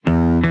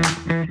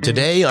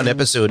Today, on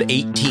episode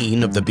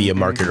 18 of the Be a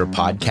Marketer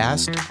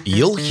podcast,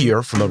 you'll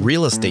hear from a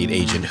real estate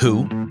agent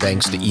who,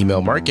 thanks to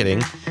email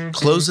marketing,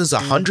 closes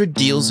 100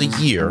 deals a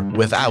year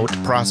without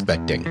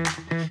prospecting.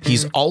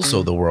 He's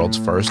also the world's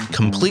first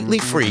completely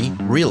free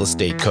real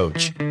estate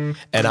coach.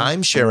 And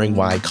I'm sharing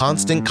why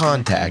Constant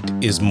Contact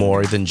is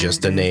more than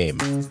just a name.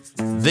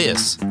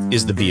 This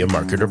is the Be a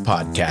Marketer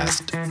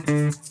podcast.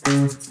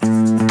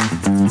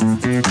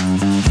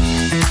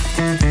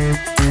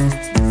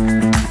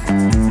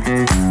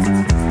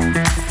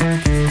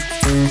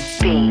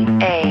 Be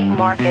a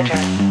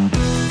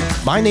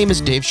Marketer. My name is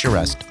Dave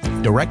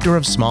Charest, Director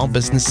of Small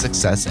Business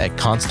Success at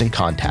Constant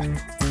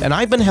Contact. And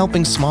I've been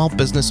helping small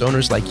business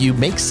owners like you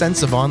make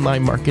sense of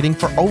online marketing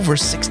for over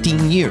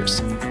 16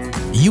 years.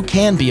 You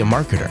can be a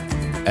marketer,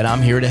 and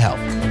I'm here to help.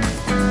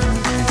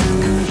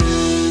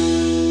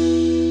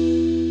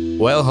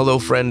 Well, hello,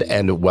 friend,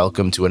 and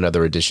welcome to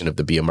another edition of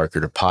the Be a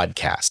Marketer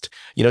podcast.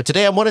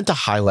 Today I wanted to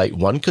highlight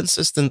one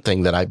consistent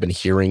thing that I've been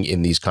hearing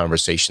in these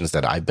conversations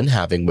that I've been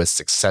having with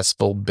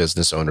successful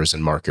business owners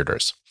and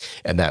marketers.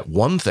 And that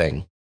one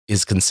thing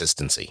is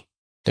consistency.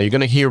 Now, you're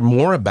going to hear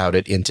more about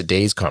it in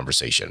today's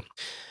conversation.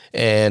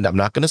 And I'm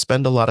not going to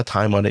spend a lot of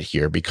time on it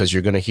here because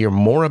you're going to hear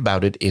more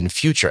about it in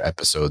future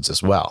episodes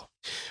as well.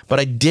 But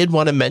I did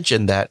want to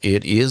mention that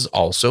it is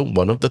also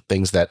one of the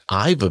things that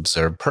I've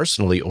observed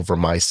personally over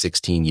my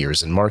 16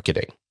 years in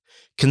marketing.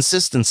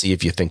 Consistency,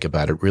 if you think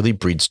about it, really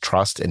breeds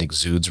trust and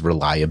exudes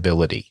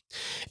reliability.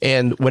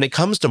 And when it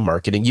comes to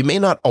marketing, you may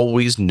not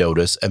always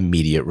notice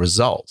immediate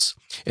results.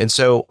 And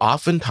so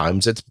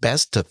oftentimes it's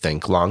best to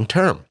think long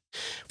term.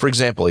 For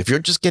example, if you're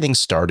just getting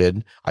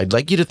started, I'd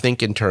like you to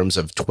think in terms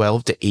of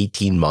 12 to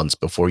 18 months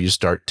before you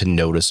start to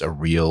notice a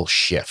real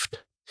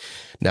shift.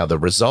 Now, the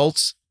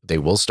results, they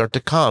will start to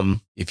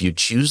come if you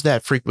choose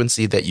that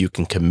frequency that you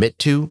can commit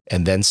to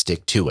and then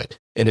stick to it.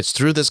 And it's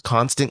through this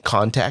constant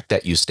contact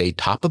that you stay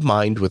top of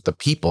mind with the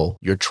people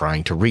you're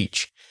trying to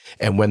reach.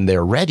 And when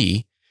they're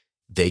ready,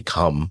 they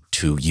come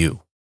to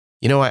you.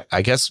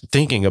 I guess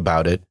thinking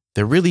about it,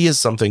 there really is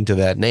something to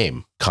that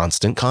name,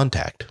 Constant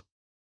Contact.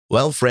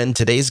 Well, friend,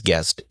 today's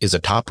guest is a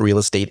top real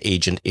estate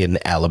agent in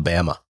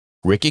Alabama.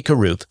 Ricky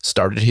Carruth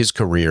started his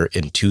career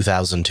in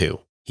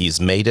 2002.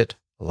 He's made it,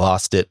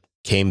 lost it,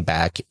 came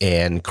back,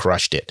 and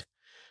crushed it.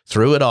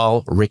 Through it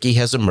all, Ricky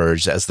has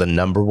emerged as the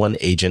 #1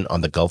 agent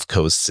on the Gulf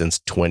Coast since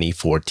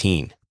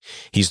 2014.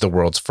 He's the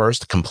world's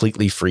first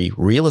completely free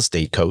real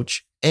estate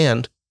coach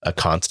and a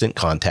Constant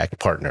Contact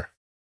partner.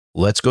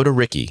 Let's go to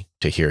Ricky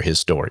to hear his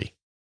story.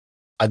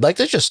 I'd like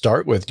to just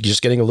start with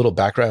just getting a little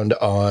background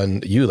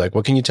on you.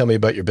 What can you tell me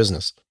about your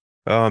business?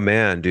 Oh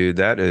man, dude,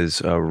 that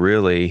is a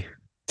really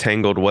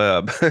tangled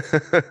web.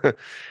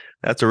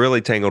 That's a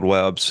really tangled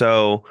web.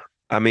 So,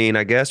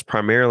 I guess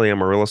primarily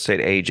I'm a real estate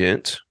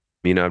agent.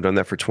 I've done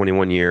that for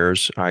 21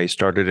 years. I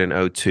started in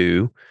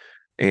 2002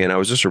 and I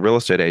was just a real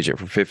estate agent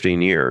for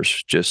 15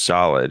 years, just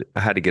solid.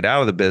 I had to get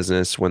out of the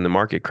business when the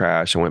market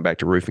crashed. I went back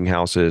to roofing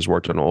houses,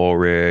 worked on an oil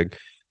rig,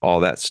 all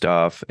that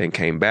stuff, and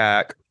came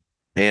back.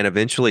 And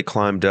eventually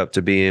climbed up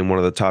to being one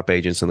of the top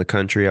agents in the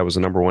country. I was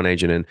the #1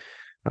 agent in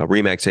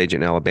RE/MAX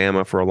agent in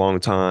Alabama for a long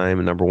time,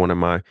 and #1 in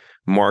my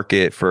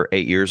market for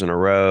 8 years in a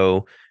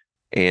row,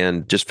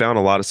 and just found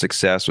a lot of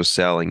success with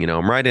selling.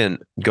 I'm right in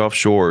Gulf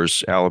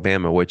Shores,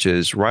 Alabama, which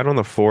is right on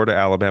the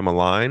Florida-Alabama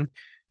line,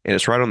 and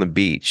it's right on the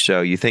beach. So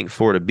you think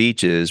Florida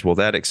beaches, well,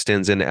 that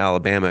extends into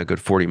Alabama a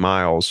good 40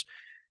 miles.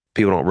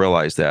 People don't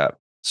realize that.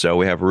 So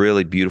we have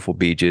really beautiful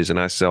beaches, and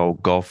I sell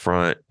Gulf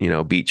front,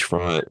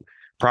 beachfront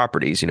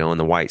properties, in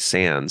the white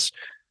sands.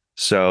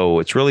 So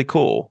it's really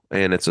cool.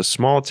 And it's a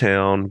small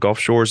town. Gulf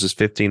Shores is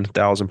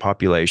 15,000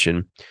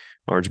 population.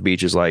 Orange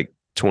Beach is like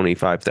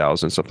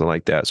 25,000, something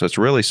like that. So it's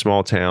a really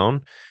small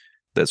town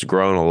that's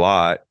grown a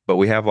lot, but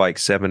we have like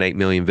 7-8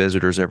 million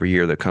visitors every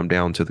year that come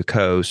down to the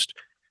coast.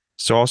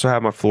 So I also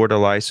have my Florida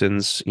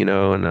license,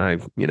 and I,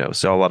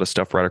 sell a lot of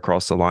stuff right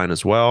across the line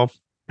as well.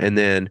 And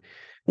then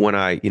when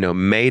I,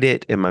 made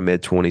it in my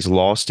mid-20s,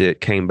 lost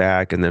it, came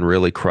back, and then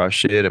really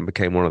crushed it and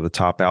became one of the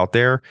top out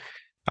there,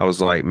 I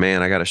was like,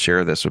 man, I got to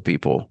share this with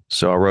people.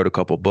 So I wrote a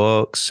couple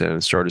books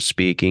and started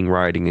speaking,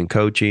 writing, and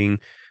coaching.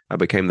 I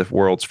became the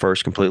world's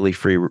first completely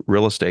free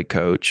real estate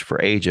coach for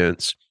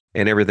agents,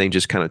 and everything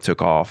just kind of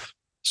took off.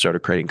 Started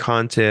creating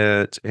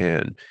content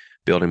and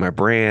building my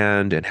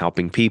brand and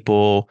helping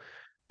people.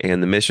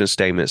 And the mission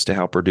statement is to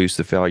help reduce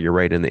the failure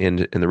rate in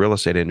the real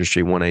estate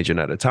industry, one agent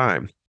at a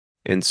time.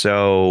 And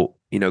so,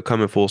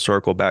 coming full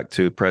circle back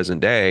to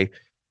present day,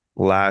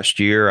 last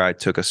year I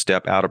took a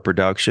step out of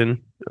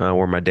production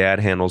where my dad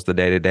handles the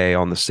day-to-day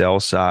on the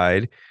sales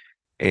side.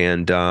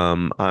 And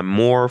I'm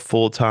more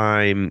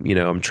full-time,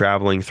 I'm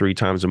traveling 3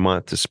 times a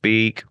month to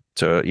speak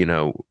to,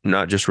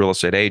 not just real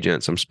estate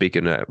agents. I'm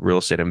speaking to real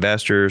estate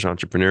investors,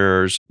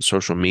 entrepreneurs,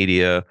 social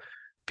media,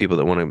 people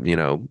that want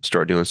to,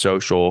 start doing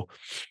social.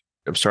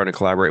 I'm starting to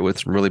collaborate with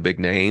some really big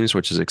names,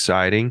 which is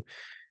exciting.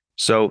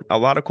 So a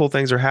lot of cool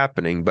things are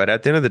happening, but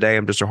at the end of the day,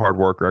 I'm just a hard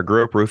worker. I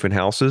grew up roofing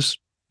houses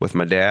with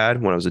my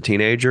dad when I was a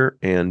teenager.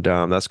 And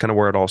that's kind of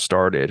where it all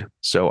started.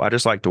 So I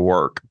just like to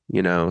work,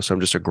 so I'm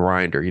just a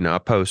grinder. I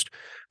post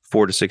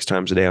 4 to 6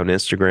 times a day on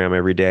Instagram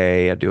every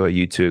day. I do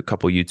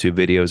couple YouTube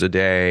videos a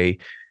day.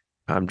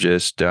 I'm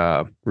just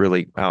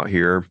really out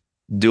here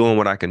doing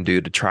what I can do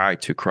to try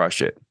to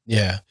crush it.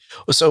 Yeah.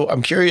 So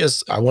I'm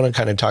curious, I want to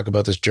kind of talk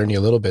about this journey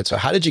a little bit. So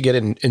how did you get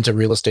into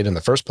real estate in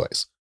the first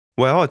place?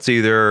 Well, it's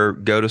either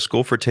go to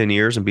school for 10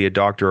 years and be a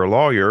doctor or a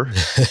lawyer,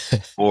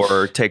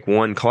 or take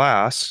one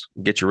class,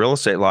 get your real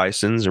estate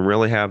license, and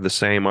really have the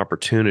same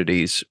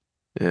opportunities,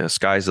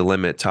 sky's the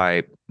limit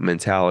type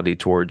mentality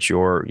towards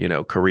your,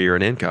 career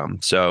and income.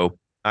 So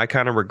I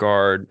kind of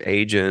regard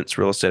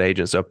real estate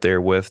agents up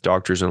there with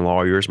doctors and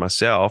lawyers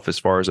myself, as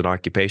far as an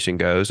occupation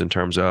goes, in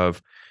terms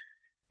of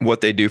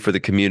what they do for the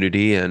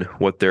community and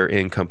what their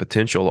income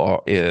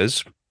potential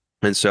is.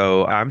 And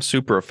so I'm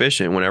super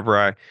efficient whenever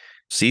I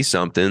see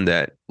something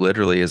that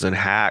literally is a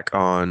hack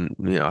on,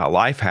 a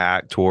life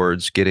hack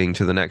towards getting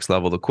to the next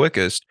level the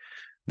quickest,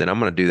 then I'm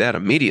going to do that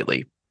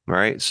immediately.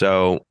 Right.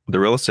 So the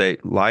real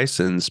estate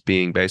license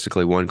being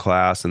basically one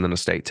class and then a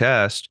state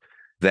test,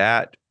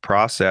 that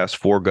process,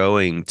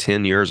 foregoing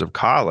 10 years of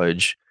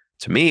college,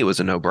 to me, it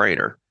was a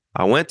no-brainer.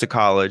 I went to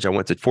college. I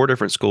went to 4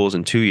 different schools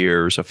in 2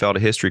 years. I failed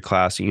a history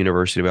class at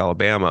University of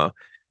Alabama.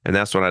 And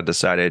that's when I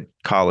decided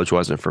college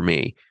wasn't for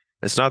me.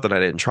 It's not that I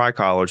didn't try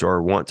college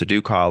or want to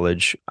do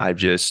college.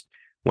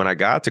 When I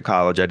got to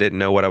college, I didn't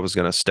know what I was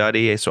going to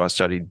study. So I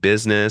studied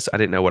business. I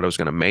didn't know what I was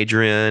going to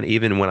major in.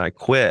 Even when I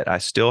quit, I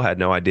still had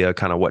no idea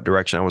kind of what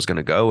direction I was going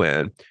to go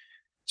in.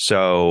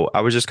 So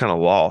I was just kind of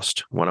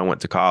lost when I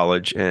went to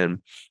college. And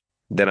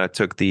then I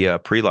took the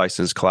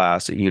pre-license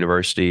class at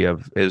it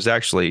was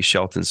actually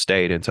Shelton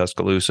State in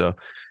Tuscaloosa.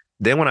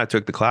 Then when I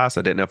took the class,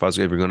 I didn't know if I was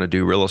ever going to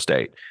do real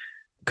estate,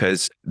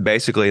 because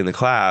basically in the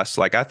class,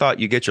 like, I thought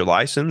you get your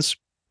license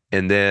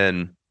and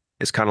then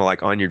it's kind of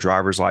like on your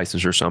driver's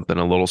license or something,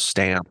 a little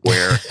stamp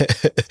where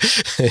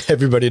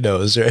everybody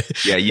knows,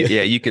 right?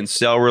 you can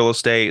sell real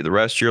estate the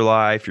rest of your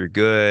life. You're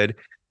good.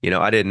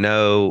 I didn't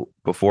know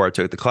before I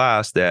took the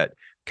class that,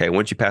 okay,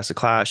 once you pass the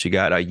class, you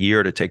got a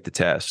year to take the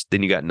test.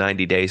 Then you got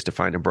 90 days to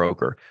find a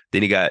broker.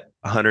 Then you got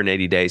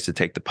 180 days to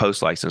take the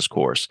post-license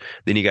course.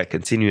 Then you got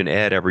continuing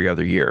ed every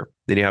other year.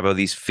 Then you have all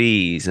these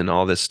fees and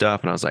all this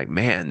stuff. And I was like,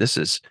 man, this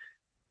is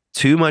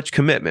too much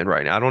commitment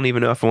right now. I don't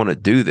even know if I want to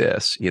do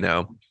this,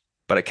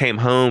 But I came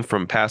home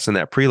from passing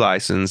that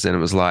pre-license and it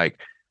was like,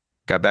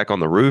 got back on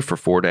the roof for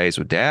 4 days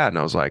with dad. And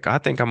I was like, I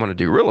think I'm going to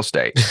do real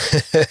estate.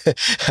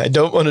 I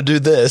don't want to do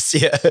this.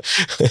 Yeah.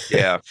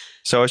 Yeah.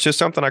 So it's just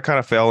something I kind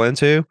of fell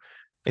into.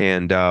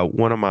 And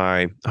one of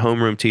my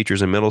homeroom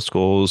teachers in middle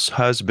school's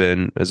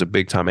husband is a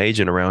big time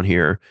agent around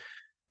here.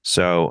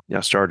 So I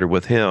started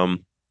with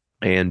him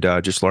and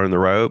just learned the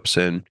ropes.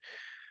 And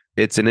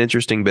it's an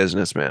interesting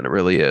business, man. It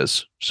really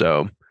is.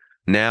 So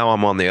now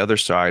I'm on the other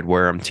side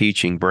where I'm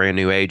teaching brand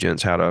new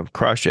agents how to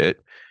crush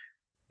it.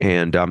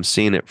 And I'm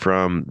seeing it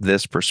from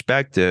this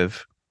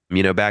perspective.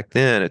 Back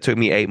then it took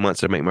me 8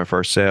 months to make my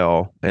first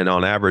sale. And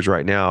on average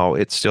right now,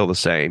 it's still the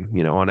same.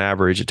 On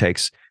average, it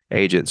takes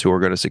agents who are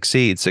going to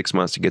succeed 6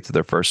 months to get to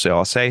their first sale.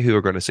 I say who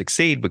are going to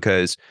succeed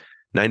because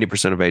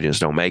 90% of agents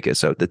don't make it.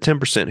 So the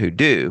 10% who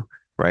do,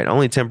 right?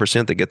 Only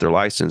 10% that get their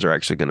license are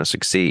actually going to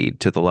succeed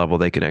to the level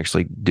they can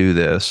actually do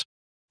this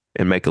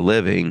and make a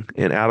living.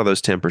 And out of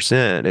those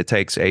 10%, it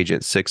takes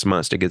agents 6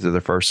 months to get to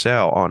their first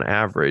sale on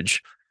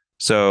average.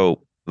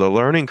 So the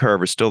learning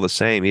curve is still the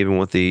same, even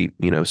with the,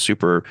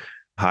 super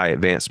high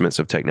advancements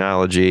of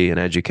technology and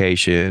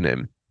education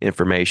and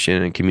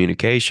information and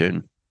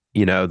communication.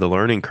 The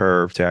learning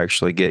curve to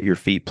actually get your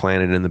feet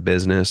planted in the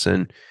business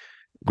and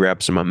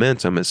grab some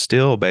momentum is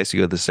still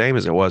basically the same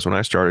as it was when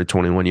I started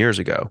 21 years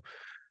ago.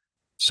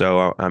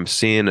 So I'm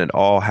seeing it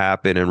all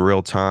happen in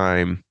real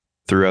time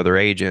through other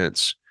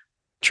agents,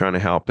 trying to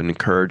help and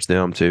encourage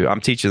them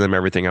I'm teaching them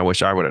everything I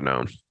wish I would have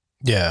known.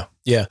 Yeah.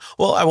 Yeah.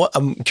 Well,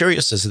 I'm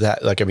curious as to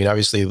that. Like, I mean,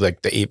 obviously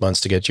like the 8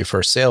 months to get your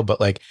first sale, but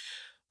like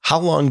how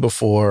long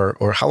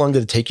did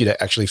it take you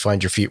to actually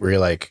find your feet where you're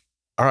like,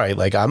 all right,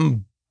 like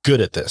I'm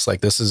good at this.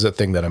 Like, this is a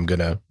thing that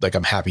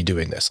I'm happy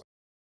doing this.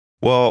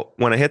 Well,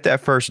 when I hit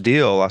that first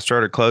deal, I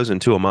started closing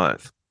 2 a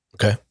month.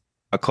 Okay.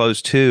 I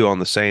closed 2 on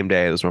the same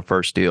day. It was my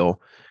first deal.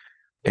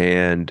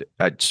 And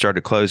I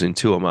started closing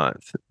 2 a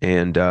month,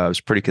 and it was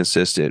pretty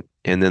consistent.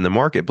 And then the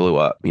market blew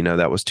up.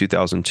 That was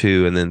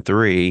 2002, and then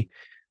 3,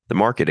 the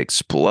market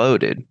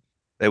exploded.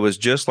 It was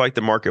just like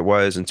the market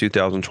was in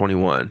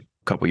 2021,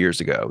 a couple of years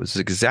ago. It was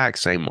the exact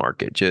same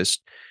market,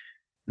 just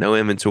no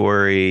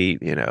inventory,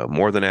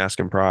 more than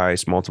asking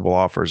price, multiple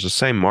offers, the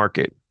same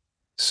market.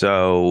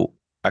 So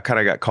I kind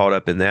of got caught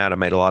up in that. I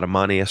made a lot of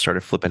money. I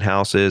started flipping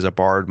houses. I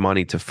borrowed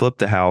money to flip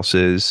the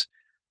houses.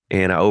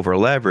 And I over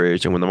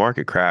leveraged. And when the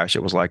market crashed,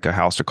 it was like a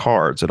house of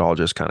cards. It all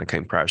just kind of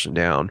came crashing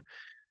down.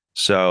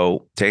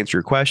 So to answer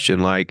your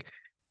question,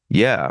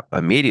 yeah,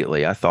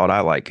 immediately I thought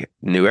I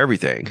knew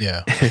everything.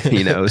 Yeah.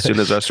 As soon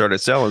as I started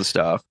selling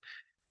stuff.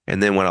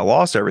 And then when I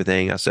lost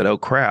everything, I said, oh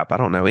crap, I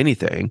don't know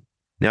anything.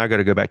 Now I got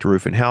to go back to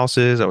roofing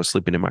houses. I was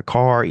sleeping in my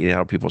car, eating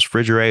out of people's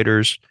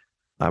refrigerators.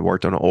 I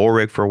worked on an oil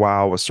rig for a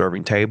while, was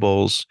serving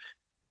tables.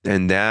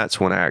 And that's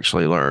when I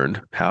actually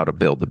learned how to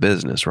build the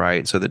business,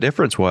 right? So the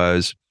difference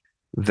was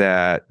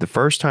that the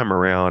first time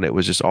around, it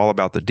was just all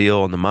about the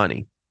deal and the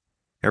money.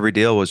 Every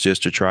deal was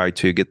just to try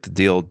to get the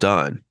deal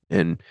done.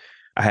 And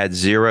I had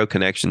zero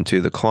connection to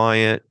the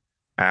client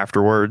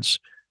afterwards.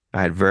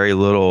 I had very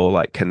little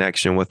like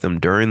connection with them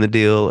during the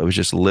deal. It was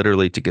just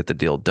literally to get the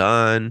deal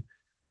done.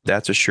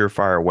 That's a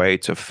surefire way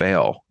to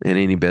fail in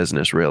any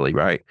business, really,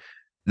 right?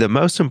 The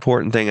most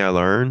important thing I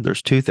learned,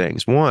 there's two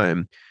things.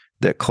 One,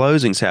 that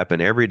closings happen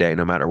every day,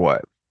 no matter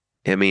what.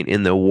 I mean,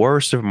 in the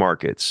worst of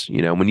markets,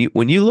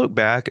 when you look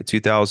back at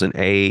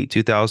 2008,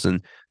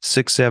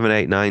 2006, 7,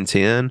 8, 9,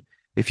 10,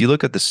 if you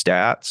look at the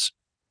stats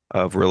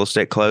of real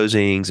estate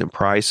closings and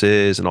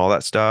prices and all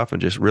that stuff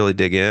and just really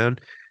dig in,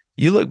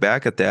 you look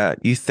back at that,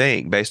 you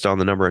think based on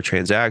the number of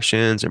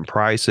transactions and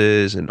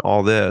prices and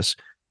all this,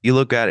 you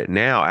look at it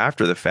now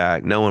after the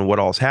fact, knowing what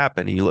all's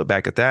happened, and you look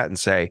back at that and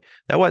say,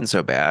 that wasn't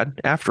so bad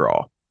after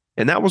all.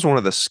 And that was one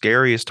of the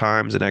scariest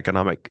times in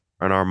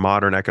our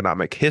modern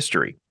economic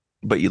history.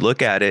 But you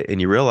look at it and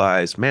you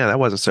realize, man, that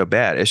wasn't so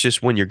bad. It's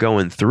just when you're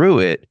going through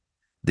it,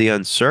 the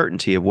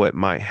uncertainty of what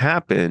might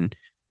happen,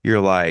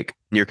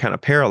 you're kind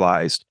of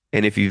paralyzed.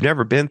 And if you've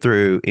never been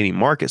through any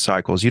market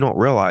cycles, you don't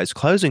realize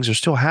closings are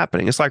still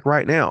happening. It's like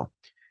right now,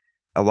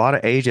 a lot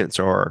of agents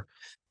are,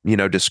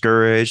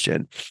 discouraged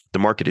and the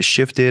market has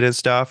shifted and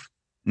stuff.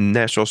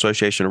 National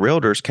Association of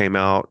Realtors came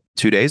out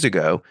 2 days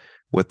ago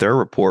with their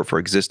report for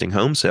existing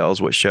home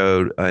sales, which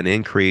showed an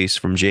increase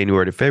from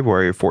January to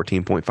February of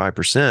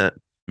 14.5%.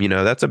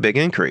 That's a big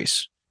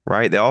increase,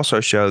 right? They also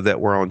show that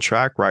we're on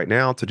track right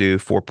now to do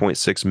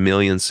 4.6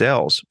 million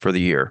sales for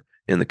the year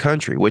in the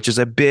country, which is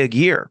a big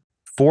year.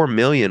 4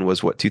 million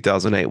was what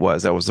 2008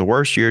 was. That was the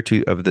worst year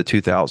of the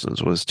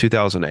 2000s, was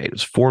 2008. It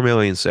was 4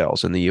 million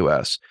sales in the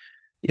US.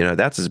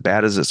 That's as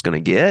bad as it's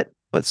going to get.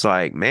 It's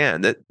like,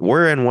 man, that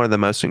we're in one of the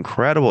most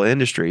incredible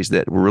industries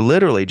that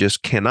literally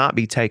just cannot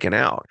be taken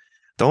out.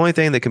 The only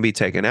thing that can be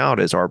taken out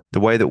is the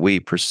way that we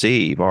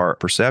perceive, our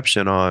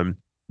perception on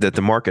that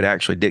the market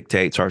actually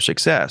dictates our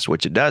success,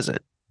 which it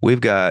doesn't.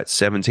 We've got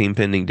 17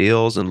 pending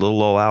deals in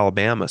little old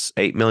Alabama,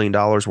 $8 million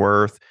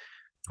worth,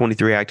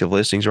 23 active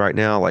listings right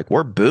now. Like,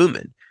 we're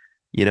booming,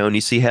 and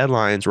you see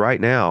headlines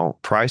right now,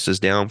 prices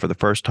down for the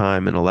first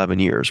time in 11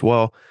 years.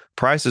 Well,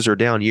 prices are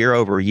down year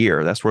over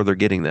year. That's where they're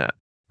getting that,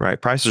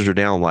 right? Prices are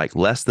down like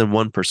less than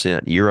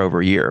 1% year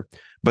over year,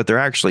 but they're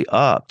actually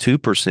up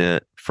 2%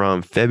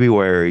 from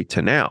February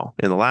to now.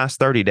 In the last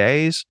 30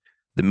 days,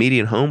 the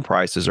median home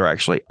prices are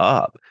actually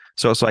up.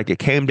 So it's like it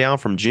came down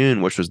from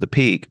June, which was the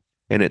peak,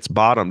 and it's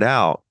bottomed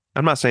out.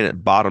 I'm not saying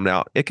it bottomed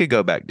out. It could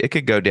go back. It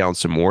could go down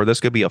some more.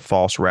 This could be a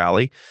false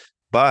rally.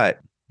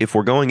 But if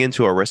we're going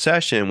into a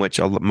recession, which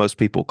most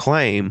people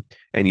claim,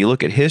 and you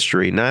look at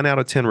history, 9 out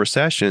of 10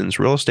 recessions,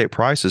 real estate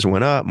prices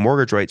went up,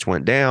 mortgage rates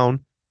went down,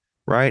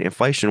 right?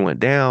 Inflation went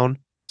down.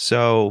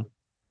 So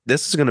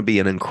this is going to be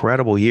an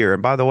incredible year.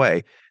 And by the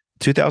way,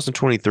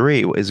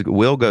 2023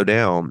 will go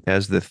down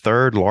as the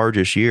third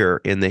largest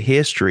year in the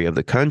history of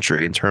the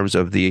country in terms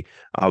of the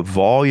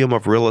volume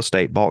of real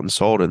estate bought and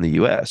sold in the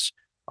U.S.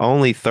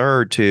 Only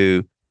third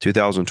to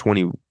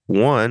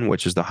 2021,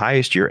 which is the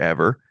highest year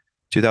ever,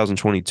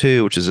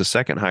 2022, which is the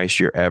second highest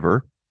year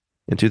ever,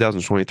 and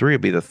 2023 will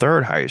be the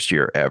third highest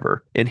year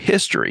ever in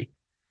history,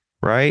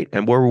 right?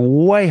 And we're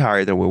way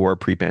higher than we were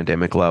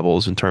pre-pandemic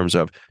levels in terms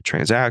of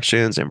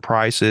transactions and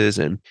prices.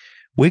 And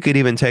we could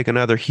even take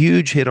another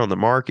huge hit on the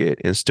market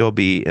and still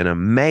be in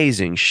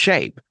amazing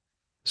shape.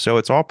 So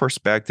it's all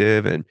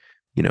perspective. And,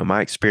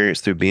 my experience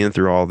through being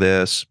through all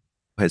this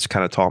has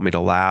kind of taught me to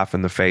laugh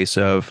in the face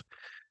of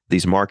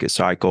these market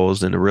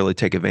cycles and to really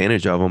take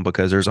advantage of them,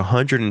 because there's a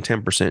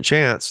 110%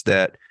 chance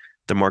that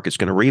the market's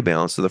going to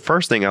rebound. So the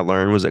first thing I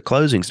learned was that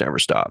closings never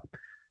stop.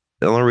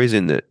 The only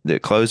reason that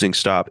closings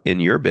stop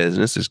in your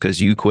business is because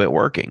you quit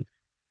working,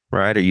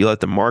 right? Or you let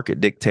the market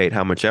dictate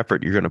how much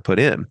effort you're going to put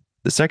in.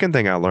 The second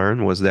thing I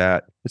learned was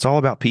that it's all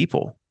about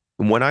people.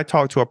 And when I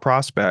talk to a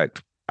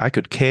prospect, I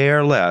could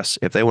care less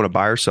if they want to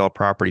buy or sell a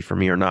property from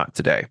me or not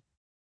today.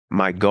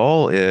 My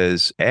goal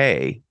is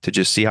to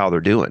just see how they're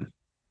doing.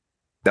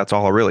 That's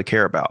all I really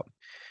care about.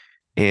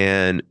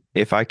 And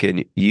if I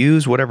can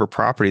use whatever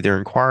property they're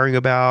inquiring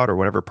about or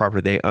whatever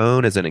property they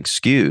own as an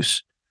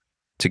excuse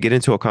to get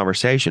into a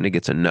conversation to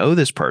get to know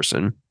this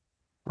person,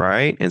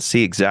 right? And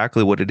see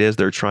exactly what it is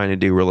they're trying to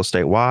do real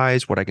estate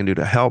wise, what I can do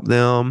to help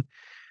them.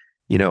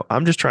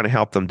 I'm just trying to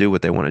help them do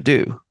what they want to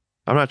do.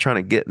 I'm not trying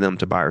to get them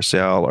to buy or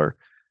sell or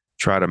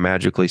try to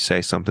magically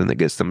say something that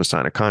gets them to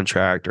sign a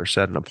contract or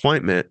set an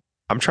appointment.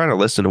 I'm trying to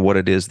listen to what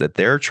it is that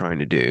they're trying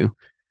to do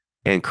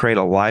and create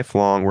a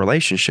lifelong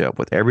relationship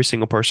with every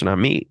single person I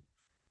meet.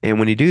 And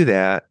when you do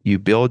that, you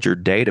build your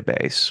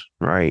database,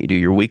 right? You do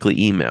your weekly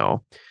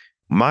email.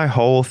 My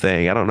whole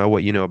thing, I don't know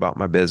what you know about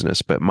my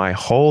business, but my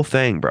whole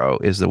thing, bro,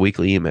 is the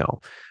weekly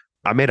email.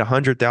 I made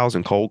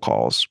 100,000 cold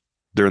calls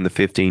during the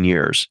 15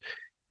 years.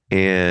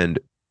 And,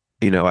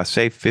 I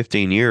say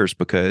 15 years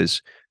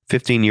because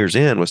 15 years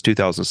in was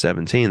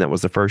 2017. That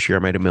was the first year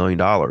I made $1 million.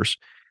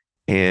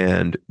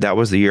 And that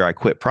was the year I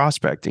quit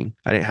prospecting.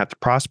 I didn't have to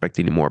prospect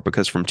anymore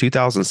because from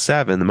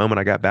 2007, the moment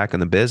I got back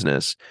in the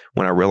business,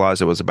 when I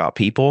realized it was about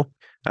people,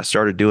 I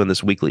started doing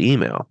this weekly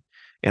email.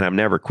 And I've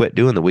never quit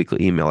doing the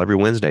weekly email every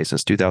Wednesday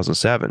since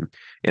 2007.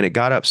 And it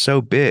got up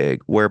so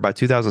big where by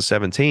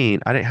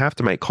 2017, I didn't have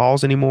to make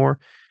calls anymore.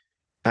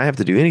 I didn't have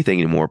to do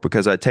anything anymore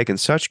because I'd taken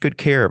such good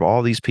care of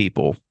all these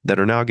people that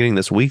are now getting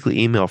this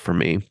weekly email from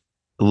me.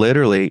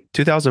 Literally,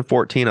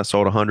 2014, I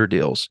sold 100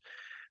 deals,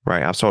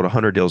 right? I've sold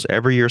 100 deals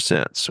every year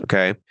since.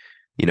 Okay.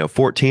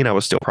 14, I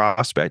was still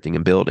prospecting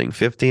and building.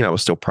 15, I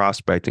was still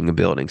prospecting and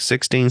building.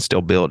 16,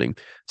 still building.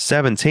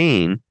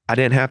 17, I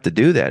didn't have to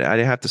do that. I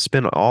didn't have to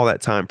spend all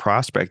that time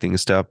prospecting and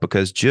stuff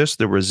because just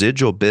the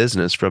residual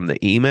business from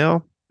the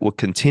email will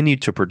continue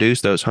to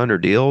produce those 100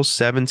 deals.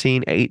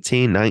 17,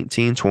 18,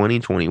 19, 20,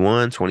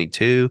 21,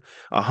 22,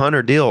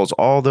 100 deals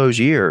all those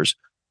years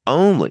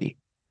only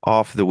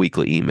off the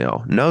weekly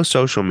email. No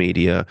social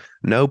media,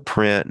 no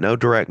print, no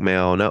direct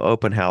mail, no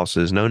open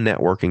houses, no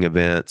networking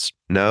events,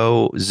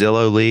 no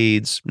Zillow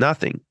leads,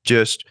 nothing.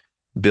 Just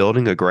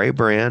building a great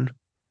brand,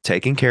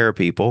 taking care of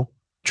people,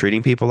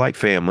 treating people like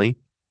family,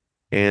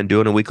 and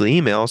doing a weekly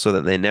email so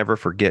that they never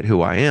forget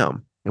who I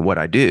am and what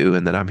I do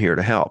and that I'm here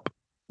to help.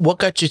 What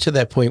got you to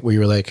that point where you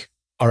were like,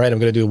 all right, I'm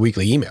going to do a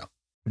weekly email?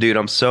 Dude,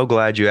 I'm so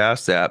glad you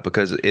asked that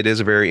because it is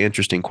a very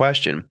interesting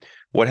question.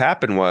 What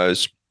happened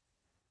was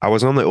I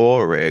was on the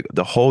oil rig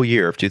the whole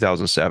year of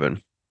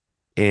 2007.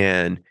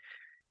 And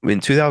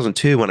in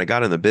 2002, when I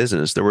got in the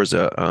business, there was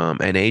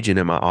an agent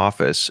in my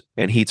office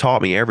and he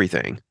taught me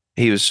everything.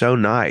 He was so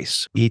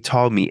nice. He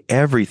taught me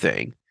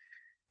everything.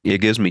 It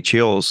gives me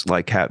chills,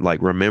 like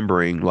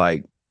remembering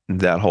like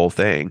that whole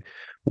thing.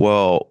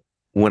 Well,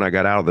 when I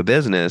got out of the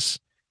business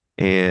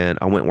and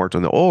I went and worked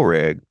on the oil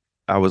rig,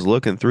 I was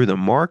looking through the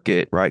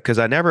market, right? Because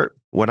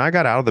when I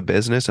got out of the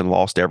business and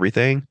lost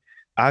everything,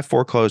 I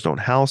foreclosed on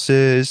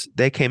houses.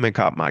 They came and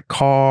caught my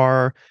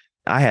car.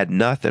 I had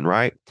nothing,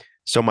 right?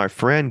 So my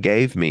friend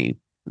gave me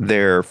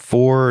their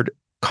Ford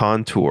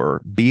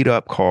Contour beat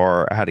up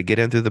car. I had to get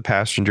in through the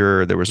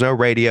passenger. There was no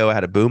radio. I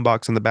had a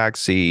boombox in the back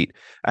seat.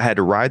 I had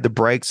to ride the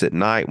brakes at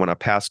night when I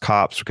passed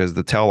cops because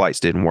the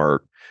taillights didn't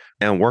work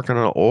and working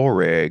on an oil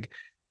rig.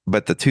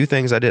 But the two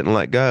things I didn't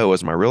let go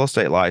was my real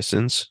estate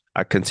license.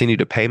 I continued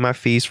to pay my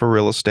fees for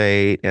real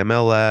estate,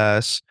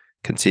 MLS,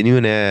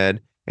 continuing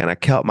ed, and I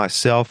kept my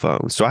cell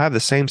phone. So I have the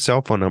same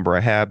cell phone number I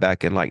had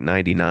back in like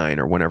 99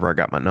 or whenever I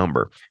got my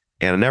number.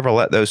 And I never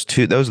let those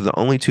are the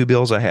only two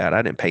bills I had.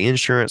 I didn't pay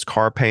insurance,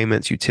 car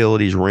payments,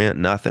 utilities, rent,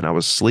 nothing. I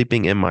was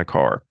sleeping in my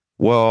car.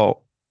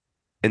 Well,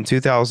 in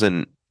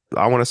 2000,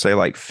 I want to say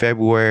like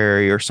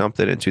February or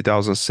something in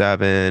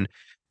 2007,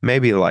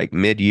 maybe like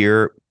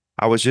mid-year,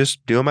 I was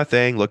just doing my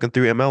thing, looking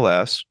through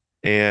MLS,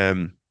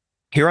 and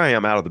here I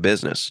am out of the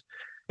business.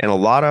 And a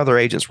lot of other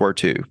agents were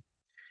too.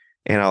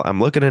 And I'm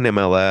looking at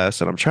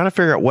MLS and I'm trying to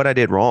figure out what I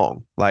did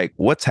wrong. Like,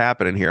 what's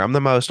happening here? I'm the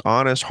most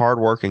honest,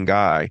 hardworking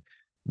guy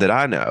that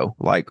I know.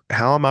 Like,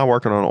 how am I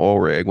working on an oil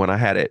rig when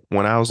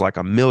I was like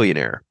a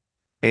millionaire?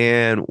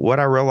 And what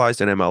I realized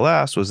in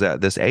MLS was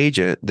that this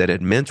agent that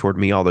had mentored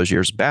me all those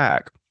years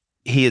back,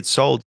 he had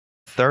sold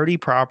 30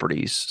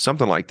 properties,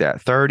 something like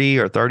that, 30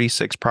 or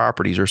 36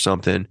 properties or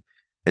something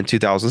in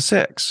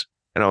 2006.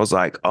 And I was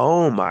like,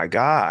 oh my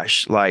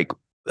gosh, like,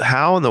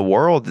 how in the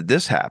world did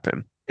this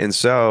happen? And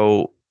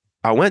so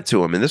I went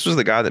to him, and this was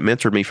the guy that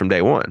mentored me from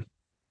day one.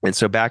 And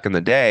so back in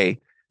the day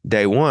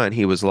one,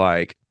 he was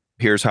like,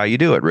 here's how you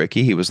do it,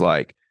 Ricky. He was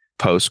like,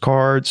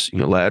 postcards,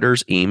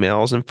 letters,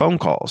 emails, and phone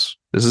calls.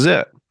 This is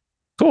it.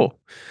 Cool.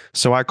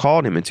 So I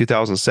called him in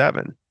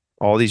 2007,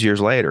 all these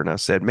years later, and I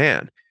said,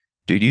 man,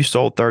 dude, you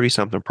sold 30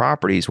 something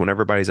properties when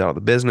everybody's out of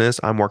the business.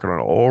 I'm working on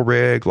an oil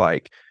rig.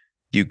 Like,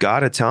 you got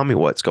to tell me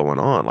what's going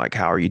on. Like,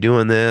 how are you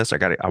doing this? I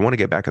want to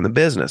get back in the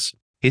business.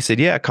 He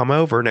said, yeah, come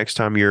over next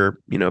time you're,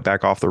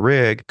 back off the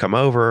rig, come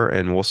over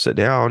and we'll sit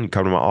down,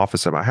 come to my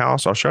office at my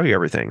house. I'll show you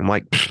everything. I'm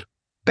like,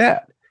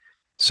 bet.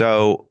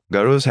 So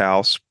go to his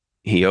house.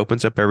 He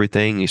opens up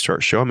everything. He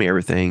starts showing me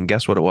everything.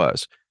 Guess what it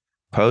was?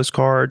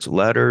 Postcards,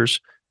 letters,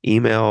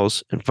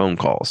 emails, and phone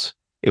calls.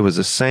 It was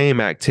the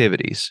same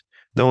activities.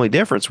 The only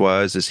difference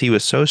is he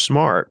was so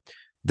smart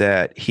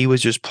that he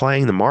was just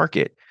playing the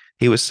market.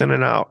 He was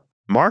sending out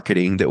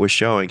marketing that was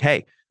showing,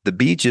 hey, the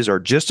beaches are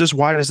just as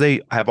wide as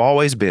they have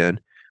always been,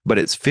 but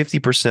it's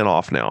 50%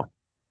 off now.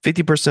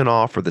 50%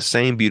 off for the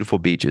same beautiful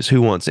beaches. Who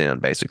wants in,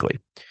 basically?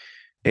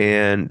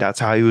 And that's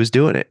how he was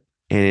doing it.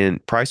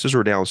 And prices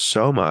were down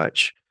so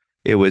much.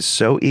 It was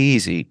so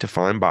easy to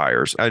find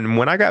buyers. And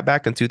when I got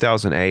back in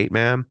 2008,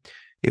 man,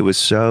 it was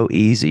so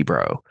easy,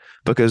 bro,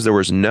 because there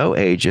was no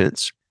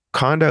agents.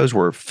 Condos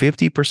were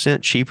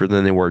 50% cheaper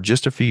than they were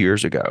just a few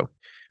years ago.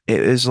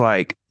 It is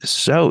like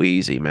so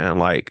easy, man.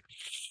 Like,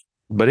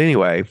 but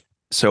anyway,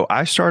 so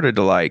I started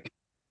to like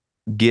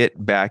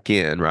get back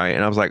in, right?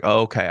 And I was like,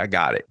 oh, okay, I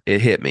got it.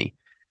 It hit me.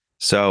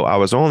 So I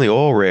was on the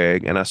oil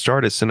rig and I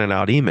started sending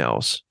out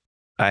emails.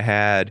 I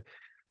had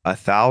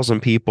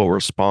 1,000 people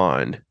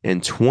respond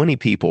and 20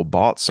 people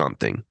bought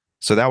something.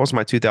 So that was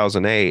my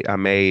 2008. I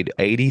made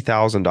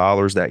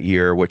 $80,000 that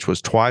year, which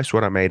was twice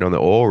what I made on the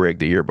oil rig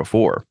the year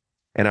before.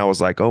 And I was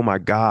like, oh my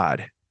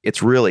God,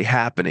 it's really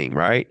happening,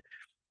 right?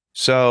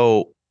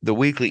 So the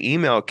weekly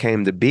email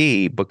came to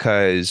be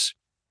because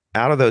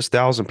out of those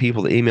 1,000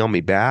 people that emailed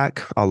me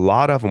back, a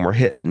lot of them were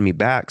hitting me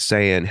back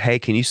saying, hey,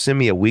 can you send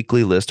me a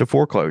weekly list of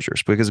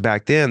foreclosures? Because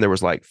back then there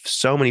was like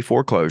so many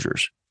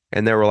foreclosures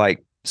and they were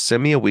like,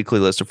 send me a weekly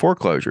list of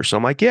foreclosures. So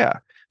I'm like, yeah.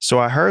 So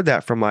I heard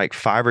that from like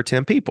 5 or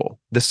 10 people,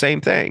 the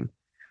same thing.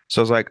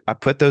 So I was like, I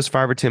put those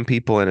 5 or 10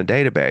 people in a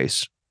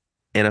database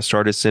and I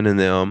started sending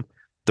them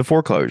the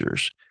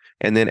foreclosures.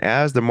 And then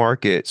as the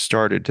market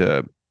started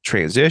to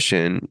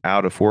transition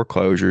out of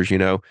foreclosures,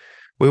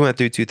 we went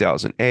through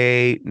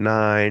 2008,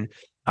 9.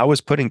 I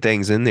was putting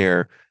things in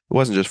there. It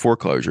wasn't just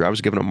foreclosure. I was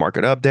giving them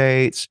market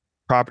updates,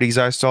 properties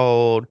I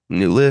sold,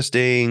 new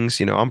listings.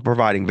 I'm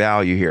providing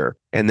value here.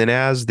 And then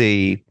as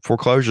the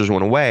foreclosures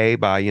went away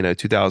by,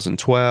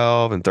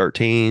 2012 and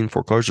 13,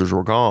 foreclosures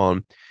were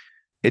gone.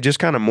 It just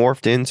kind of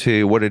morphed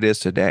into what it is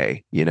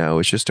today.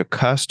 It's just a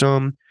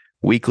custom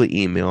weekly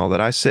email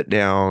that I sit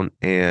down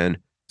and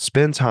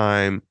spend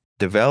time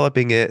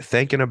developing it,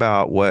 thinking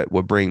about what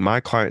would bring my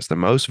clients the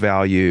most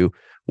value.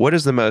 What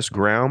is the most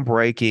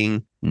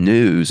groundbreaking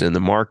news in the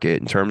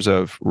market in terms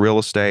of real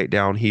estate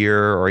down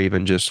here or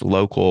even just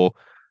local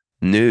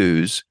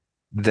news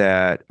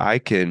that I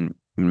can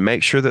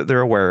make sure that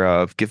they're aware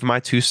of, give my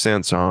 2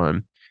 cents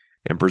on,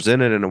 and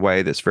present it in a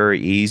way that's very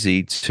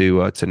easy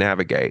to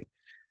navigate.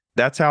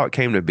 That's how it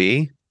came to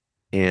be.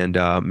 And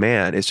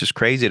man, it's just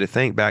crazy to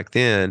think back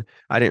then,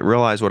 I didn't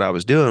realize what I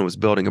was doing was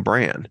building a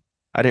brand.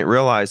 I didn't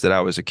realize that I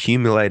was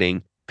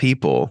accumulating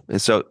people.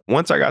 And so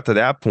once I got to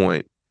that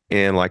point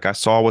and like I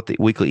saw what the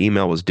weekly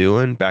email was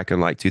doing back in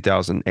like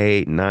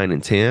 2008, 9,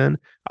 and 10,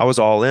 I was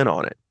all in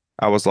on it.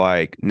 I was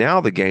like,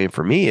 now the game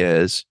for me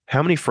is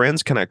how many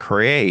friends can I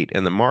create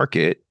in the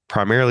market,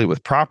 primarily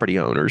with property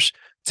owners,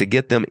 to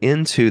get them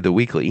into the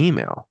weekly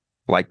email?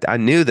 Like I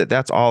knew that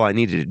that's all I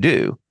needed to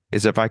do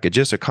is if I could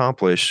just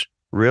accomplish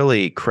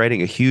really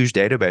creating a huge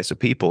database of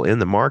people in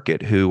the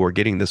market who were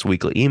getting this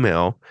weekly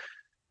email,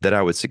 that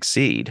I would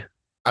succeed.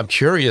 I'm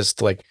curious,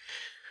 like,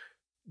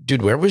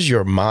 dude, where was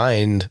your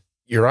mind?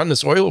 You're on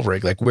this oil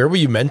rig. Like, where were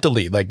you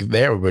mentally? Like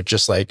there, but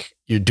just like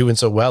you're doing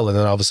so well. And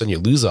then all of a sudden you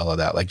lose all of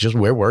that. Like, just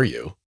where were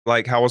you?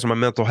 Like, how was my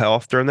mental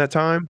health during that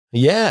time?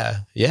 Yeah.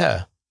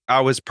 Yeah. I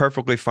was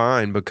perfectly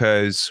fine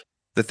because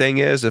the thing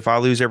is, if I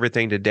lose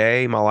everything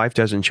today, my life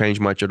doesn't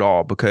change much at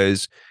all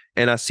because,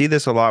 and I see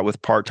this a lot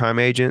with part-time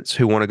agents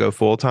who want to go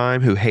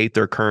full-time, who hate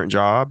their current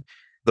job.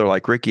 They're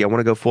like, Ricky, I want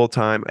to go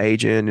full-time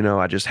agent.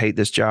 I just hate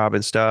this job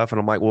and stuff. And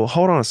I'm like, well,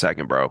 hold on a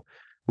second, bro.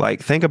 Like,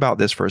 think about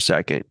this for a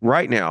second.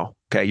 Right now,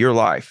 okay, your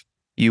life.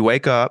 You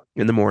wake up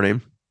in the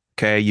morning,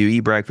 okay, you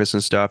eat breakfast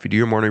and stuff. You do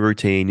your morning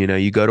routine.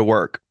 You go to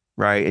work,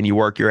 right? And you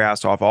work your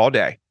ass off all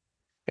day.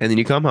 And then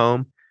you come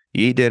home,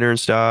 you eat dinner and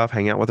stuff,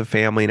 hang out with the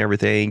family and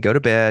everything, go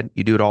to bed.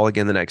 You do it all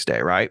again the next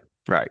day, right?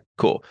 Right.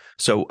 Cool.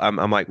 So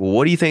I'm like, well,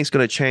 what do you think is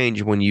going to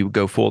change when you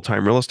go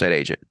full-time real estate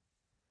agent?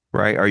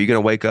 Right? Are you going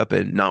to wake up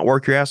and not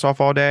work your ass off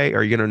all day?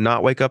 Are you going to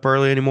not wake up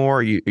early anymore?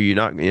 Are you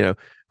not,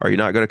 are you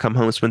not going to come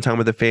home, spend time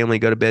with the family,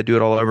 go to bed, do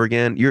it all over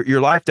again?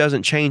 Your life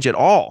doesn't change at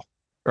all,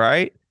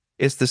 right?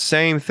 It's the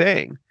same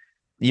thing.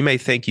 You may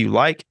think you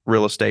like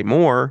real estate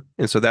more.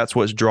 And so that's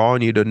what's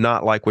drawing you to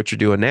not like what you're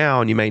doing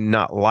now. And you may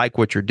not like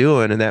what you're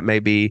doing. And that may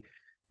be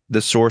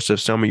the source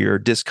of some of your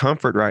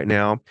discomfort right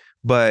now.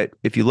 But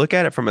if you look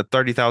at it from a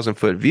 30,000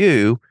 foot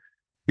view,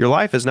 your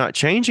life is not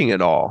changing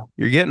at all.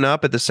 You're getting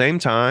up at the same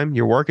time.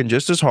 You're working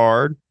just as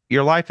hard.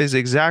 Your life is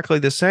exactly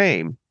the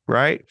same,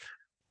 right?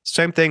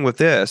 Same thing with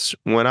this.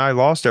 When I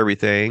lost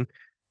everything,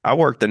 I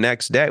worked the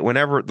next day.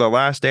 Whenever the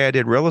last day I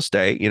did real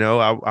estate,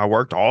 I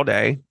worked all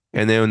day.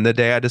 And then the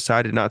day I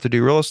decided not to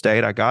do real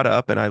estate, I got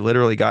up and I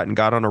literally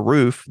got on a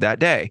roof that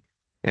day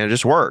and it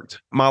just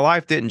worked. My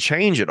life didn't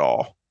change at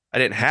all. I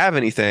didn't have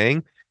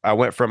anything. I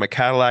went from a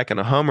Cadillac and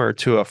a Hummer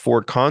to a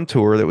Ford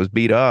Contour that was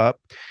beat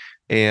up.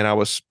 And I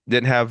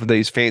didn't have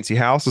these fancy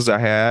houses I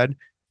had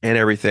and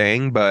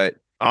everything. But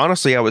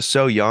honestly, I was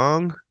so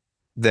young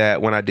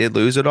that when I did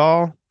lose it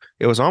all,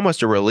 it was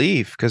almost a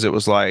relief because it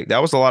was like,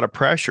 that was a lot of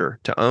pressure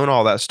to own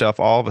all that stuff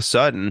all of a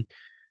sudden.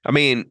 I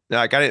mean,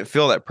 like I didn't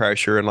feel that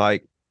pressure. And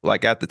like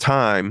at the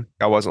time,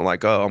 I wasn't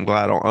like, oh, I'm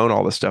glad I don't own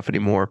all this stuff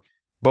anymore.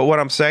 But what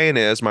I'm saying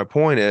is, my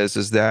point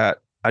is that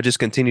I just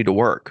continued to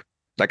work.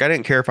 Like I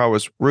didn't care if I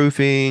was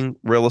roofing,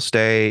 real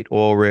estate,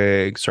 oil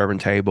rig, serving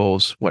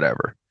tables,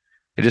 whatever.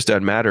 It just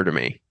doesn't matter to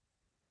me.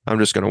 I'm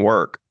just going to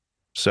work.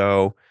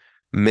 So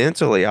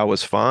mentally, I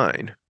was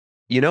fine.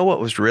 What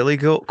was really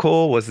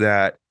cool was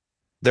that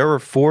there were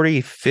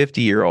 40,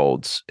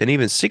 50-year-olds and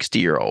even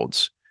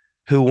 60-year-olds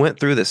who went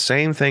through the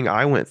same thing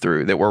I went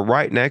through that were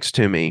right next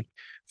to me,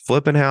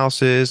 flipping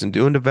houses and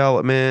doing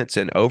developments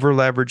and over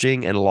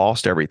leveraging and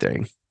lost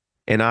everything.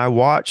 And I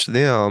watched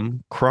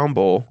them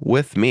crumble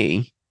with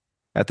me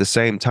at the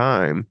same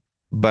time,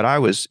 but I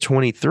was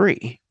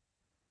 23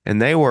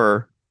 and they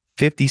were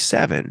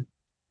 57.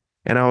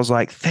 And I was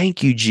like,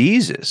 thank you,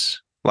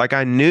 Jesus. Like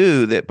I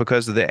knew that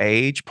because of the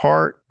age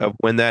part of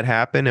when that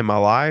happened in my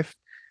life,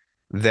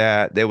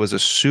 that there was a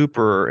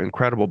super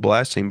incredible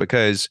blessing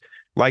because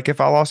like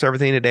if I lost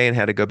everything today and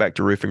had to go back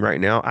to roofing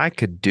right now, I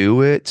could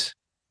do it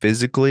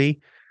physically,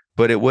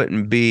 but it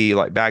wouldn't be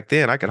like back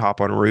then I could hop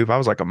on a roof. I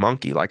was like a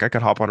monkey. Like I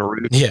could hop on a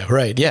roof, Yeah,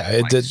 right. Yeah,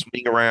 it like did.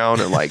 swing around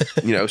and like,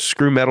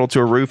 screw metal to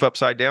a roof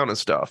upside down and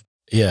stuff.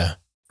 Yeah.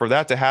 For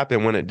that to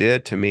happen when it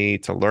did to me,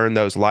 to learn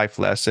those life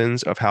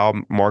lessons of how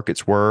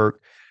markets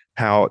work,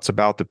 how it's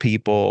about the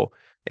people,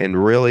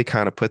 and really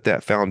kind of put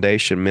that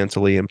foundation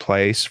mentally in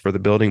place for the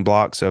building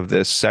blocks of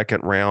this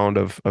second round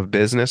of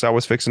business I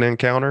was fixing to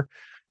encounter.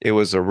 It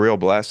was a real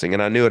blessing.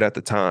 And I knew it at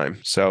the time.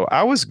 So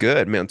I was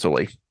good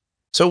mentally.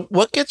 So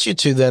what gets you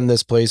to then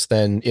this place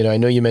then? I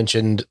know you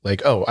mentioned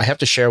like, oh, I have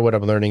to share what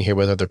I'm learning here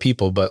with other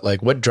people, but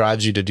like what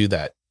drives you to do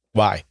that?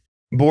 Why?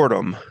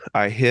 Boredom.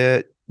 I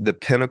hit the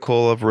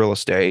pinnacle of real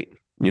estate.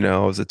 I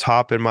was the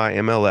top in my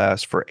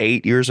MLS for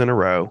 8 years in a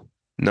row.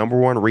 Number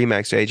one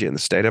Remax agent in the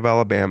state of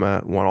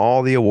Alabama, won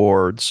all the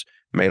awards,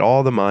 made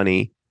all the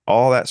money,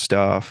 all that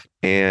stuff.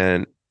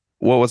 And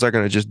what was I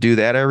going to just do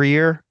that every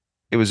year?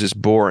 It was just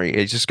boring.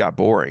 It just got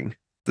boring.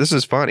 This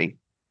is funny.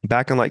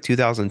 Back in like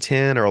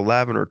 2010 or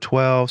 11 or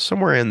 12,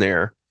 somewhere in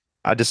there,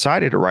 I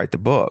decided to write the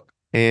book.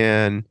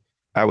 And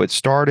I would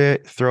start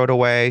it, throw it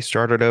away,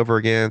 start it over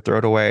again, throw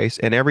it away.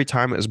 And every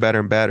time it was better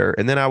and better.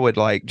 And then I would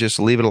like just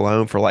leave it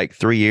alone for like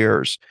 3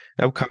 years.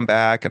 I would come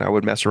back and I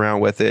would mess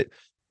around with it.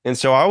 And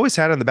so I always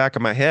had in the back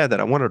of my head that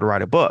I wanted to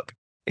write a book.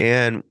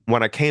 And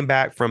when I came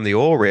back from the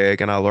oil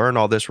rig and I learned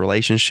all this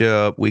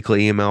relationship,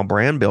 weekly email,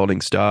 brand building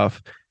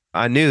stuff,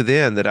 I knew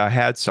then that I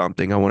had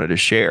something I wanted to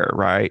share,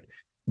 right?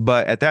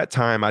 But at that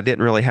time, I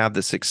didn't really have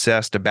the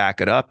success to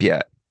back it up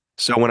yet.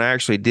 So when I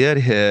actually did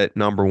hit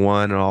number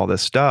one and all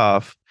this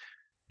stuff,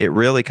 it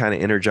really kind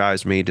of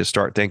energized me to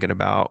start thinking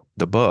about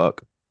the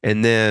book.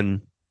 And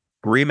then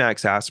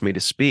Remax asked me to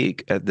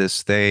speak at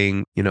this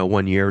thing,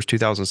 one year, it was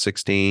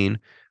 2016,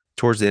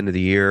 towards the end of the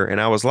year.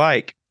 And I was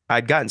like,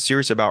 I'd gotten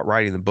serious about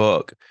writing the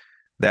book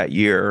that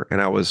year.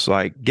 And I was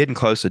like getting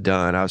close to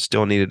done. I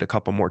still needed a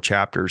couple more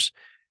chapters.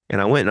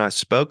 And I went and I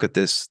spoke at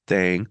this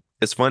thing.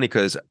 It's funny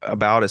because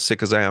about as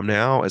sick as I am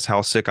now is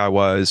how sick I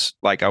was.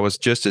 Like I was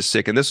just as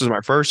sick. And this was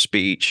my first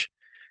speech.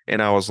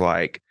 And I was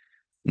like,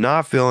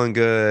 not feeling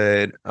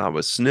good. I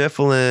was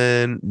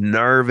sniffling,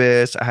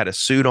 nervous. I had a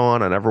suit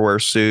on. I never wear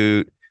a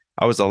suit.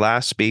 I was the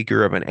last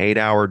speaker of an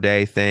 8-hour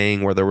day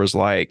thing where there was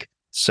like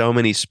so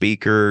many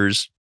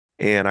speakers.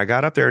 And I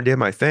got up there and did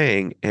my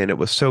thing. And it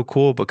was so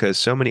cool because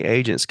so many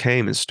agents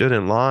came and stood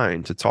in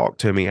line to talk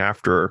to me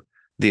after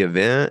the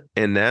event.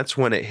 And that's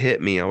when it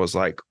hit me. I was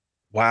like,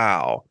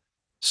 wow,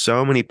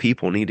 so many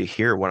people need to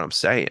hear what I'm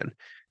saying.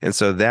 And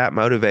so that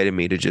motivated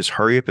me to just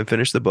hurry up and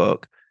finish the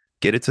book,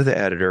 get it to the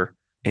editor.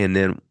 And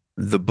then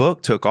the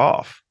book took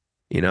off,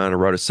 and I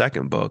wrote a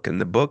second book and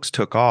the books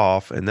took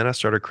off. And then I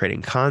started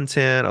creating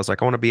content. I was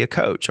like, I want to be a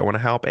coach. I want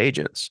to help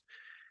agents.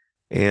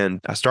 And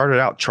I started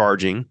out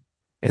charging.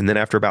 And then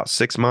after about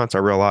 6 months, I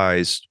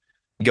realized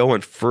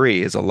going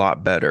free is a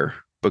lot better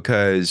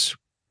because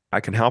I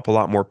can help a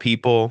lot more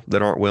people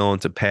that aren't willing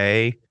to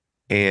pay.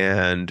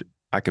 And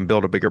I can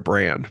build a bigger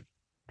brand,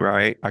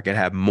 right? I can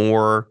have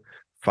more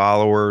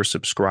followers,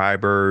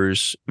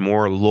 subscribers,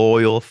 more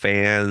loyal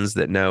fans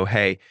that know,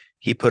 hey,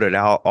 he put it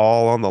out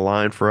all on the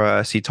line for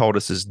us. He told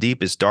us his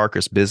deepest,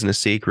 darkest business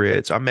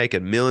secrets. I've made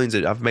millions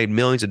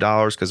of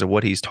dollars because of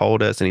what he's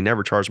told us, and he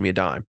never charged me a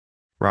dime.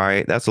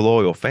 Right? That's the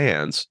loyal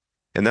fans.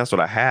 And that's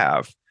what I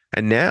have.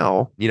 And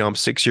now, I'm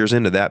 6 years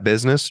into that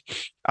business.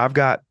 I've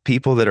got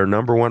people that are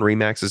number one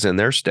Remaxes in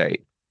their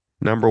state,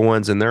 number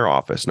ones in their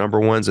office, number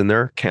ones in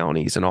their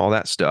counties, and all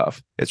that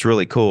stuff. It's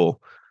really cool.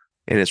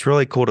 And it's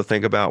really cool to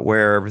think about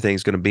where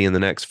everything's going to be in the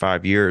next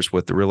 5 years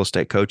with the real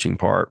estate coaching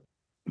part.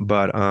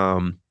 But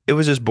it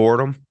was just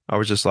boredom. I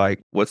was just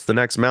like, what's the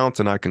next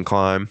mountain I can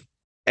climb?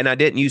 And I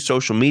didn't use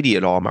social media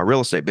at all in my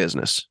real estate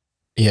business.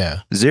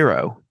 Yeah.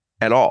 Zero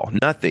at all.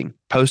 Nothing.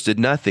 Posted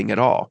nothing at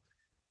all.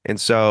 And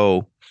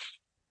so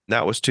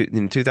that was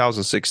in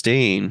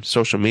 2016.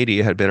 Social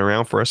media had been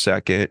around for a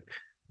second.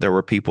 There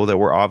were people that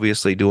were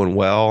obviously doing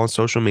well on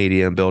social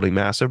media and building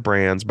massive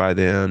brands by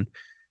then.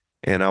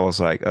 And I was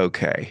like,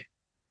 okay,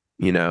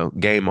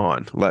 game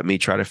on. Let me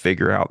try to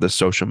figure out this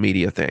social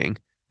media thing.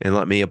 And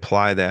let me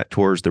apply that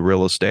towards the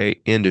real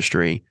estate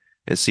industry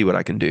and see what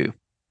I can do.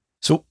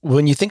 So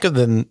when you think of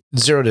the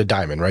zero to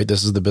diamond, right?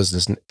 This is the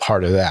business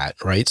part of that,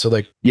 right? So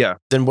like, yeah.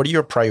 Then what are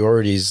your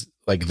priorities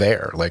like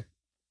there? Like,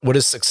 what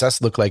does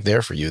success look like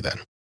there for you then?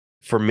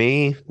 For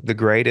me, the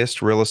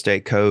greatest real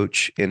estate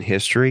coach in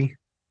history,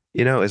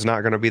 is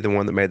not going to be the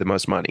one that made the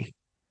most money.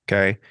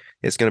 Okay.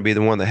 It's going to be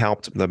the one that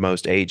helped the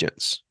most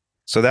agents.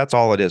 So that's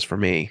all it is for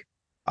me.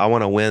 I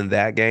want to win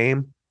that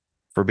game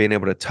for being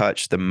able to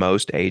touch the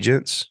most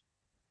agents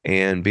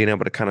and being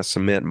able to kind of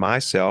cement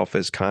myself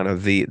as kind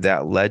of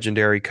that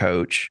legendary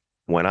coach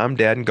when I'm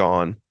dead and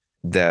gone,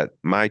 that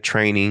my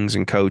trainings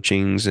and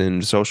coachings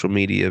and social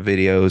media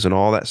videos and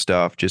all that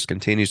stuff just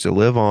continues to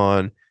live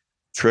on,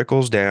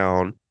 trickles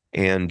down,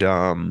 and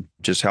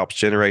just helps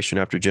generation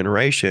after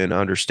generation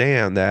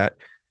understand that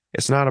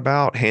it's not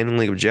about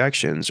handling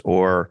objections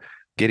or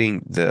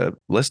getting the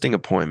listing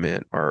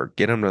appointment or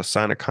get them to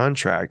sign a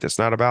contract. It's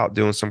not about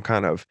doing some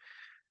kind of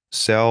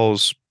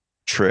sales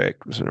trick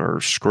or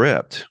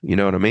script. You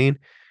know what I mean?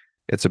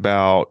 It's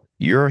about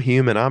you're a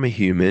human, I'm a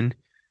human.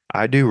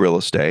 I do real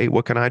estate.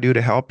 What can I do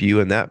to help you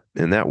in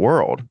that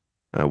world?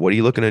 What are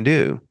you looking to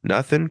do?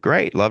 Nothing?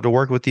 Great. Love to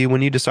work with you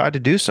when you decide to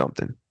do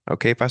something.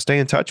 Okay, if I stay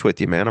in touch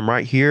with you, man, I'm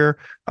right here.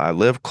 I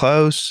live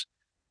close.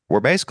 We're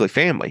basically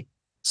family.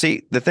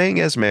 See, the thing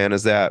is, man,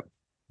 is that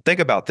think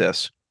about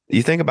this.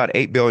 You think about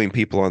 8 billion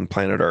people on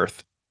planet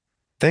Earth.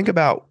 Think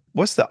about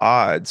what's the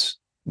odds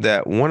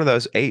that one of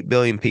those 8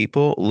 billion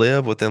people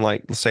live within,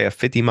 like, let's say, a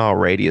 50-mile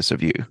radius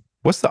of you.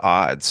 What's the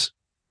odds,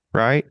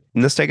 right?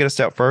 And let's take it a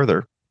step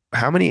further.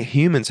 How many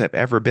humans have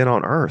ever been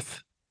on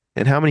Earth?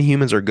 And how many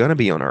humans are going to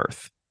be on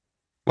Earth?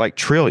 Like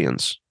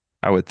trillions,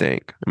 I would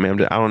think. I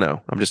mean, I don't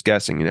know. I'm just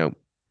guessing,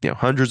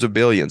 hundreds of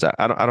billions.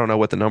 I don't know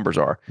what the numbers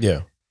are.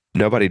 Yeah.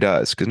 Nobody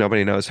does, because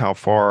nobody knows how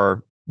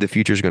far the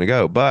future is going to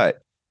go.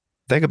 But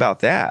think about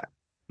that.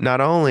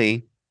 Not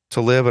only to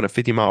live in a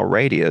 50-mile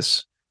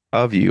radius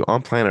of you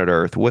on planet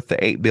Earth with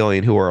the 8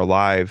 billion who are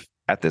alive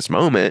at this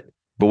moment,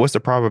 but what's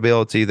the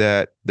probability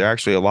that they're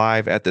actually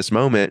alive at this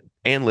moment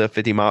and live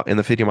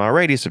 50-mile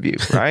radius of you,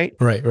 right?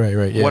 Right.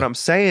 Yeah. What I'm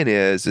saying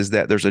is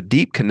that there's a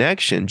deep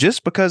connection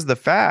just because of the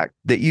fact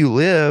that you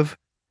live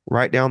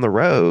right down the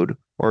road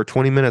or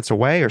 20 minutes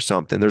away or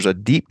something. There's a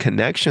deep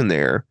connection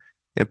there,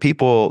 and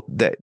people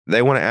that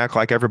they want to act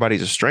like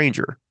everybody's a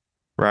stranger,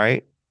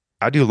 right?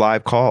 I do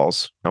live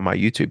calls on my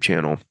YouTube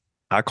channel.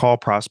 I call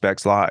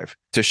prospects live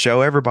to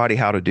show everybody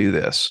how to do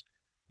this.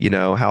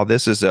 How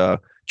this is a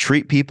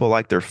treat people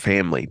like their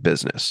family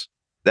business.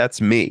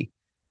 That's me.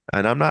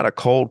 And I'm not a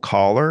cold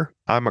caller.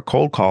 I'm a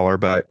cold caller,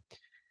 but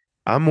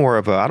I'm more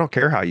of I don't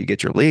care how you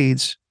get your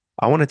leads.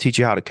 I want to teach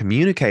you how to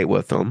communicate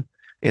with them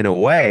in a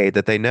way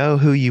that they know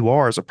who you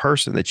are as a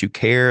person, that you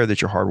care,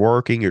 that you're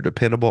hardworking, you're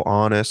dependable,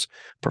 honest,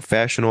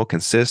 professional,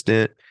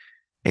 consistent.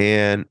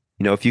 And,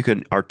 if you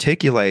can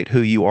articulate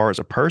who you are as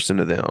a person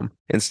to them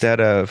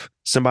instead of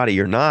somebody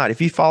you're not, if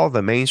you follow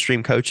the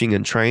mainstream coaching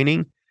and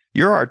training,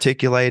 you're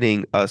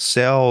articulating a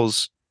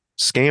sales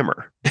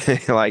scammer.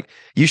 Like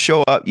you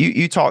show up,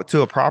 you talk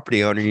to a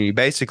property owner, and you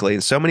basically, in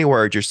so many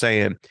words, you're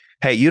saying,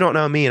 hey, you don't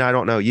know me and I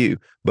don't know you,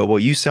 but will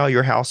you sell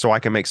your house so I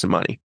can make some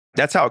money?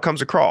 That's how it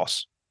comes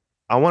across.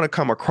 I want to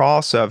come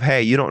across of,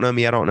 hey, you don't know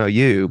me, I don't know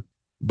you,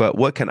 but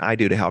what can I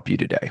do to help you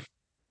today?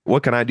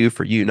 What can I do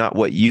for you? Not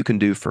what you can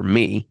do for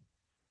me.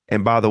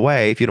 And by the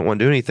way, if you don't want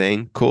to do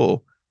anything,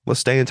 cool, let's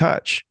stay in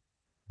touch,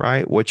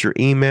 right? What's your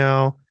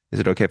email? Is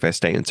it okay if I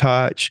stay in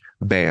touch?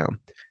 Bam.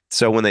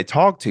 So when they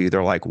talk to you,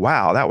 they're like,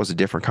 wow, that was a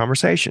different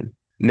conversation.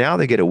 Now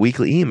they get a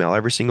weekly email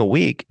every single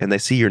week and they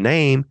see your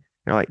name.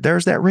 They're like,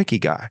 there's that Ricky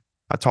guy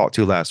I talked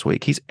to last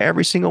week. He's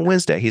every single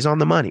Wednesday. He's on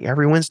the money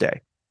every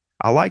Wednesday.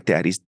 I like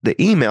that.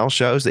 The email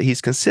shows that he's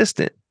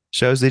consistent,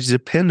 shows that he's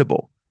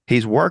dependable.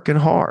 He's working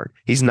hard.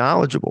 He's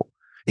knowledgeable.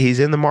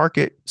 He's in the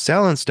market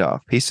selling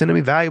stuff. He's sending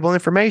me valuable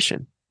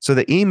information. So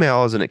the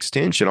email is an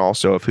extension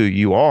also of who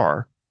you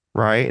are,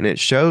 right? And it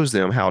shows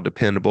them how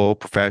dependable,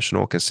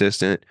 professional,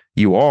 consistent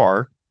you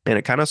are. And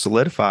it kind of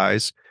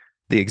solidifies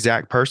the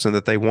exact person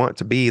that they want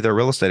to be their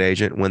real estate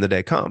agent when the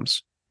day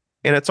comes.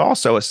 And it's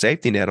also a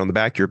safety net on the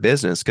back of your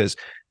business, because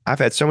I've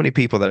had so many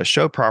people that I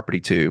show property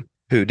to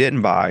who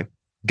didn't buy,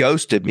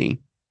 ghosted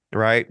me,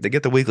 right? They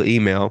get the weekly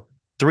email.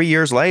 3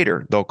 years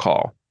later, they'll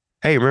call.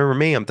 Hey, remember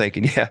me? I'm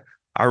thinking, yeah,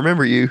 I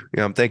remember you.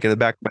 I'm thinking in the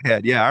back of my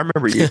head, yeah, I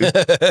remember you.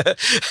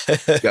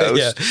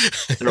 Ghost.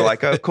 Yeah. They're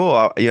like, oh,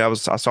 cool. I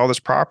saw this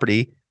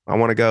property. I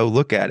want to go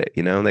look at it,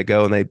 and they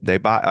go and they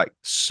buy. Like,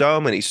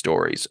 so many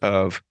stories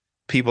of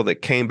people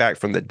that came back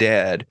from the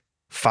dead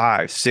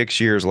 5-6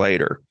 years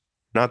later,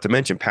 not to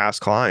mention past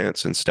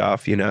clients and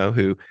stuff,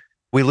 who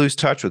we lose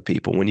touch with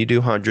people. When you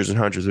do hundreds and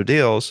hundreds of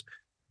deals,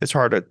 it's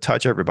hard to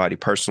touch everybody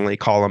personally,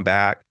 call them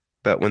back.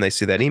 But when they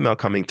see that email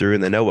coming through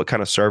and they know what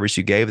kind of service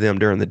you gave them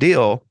during the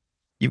deal,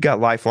 you've got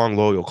lifelong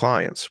loyal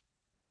clients.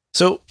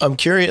 So I'm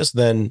curious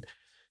then,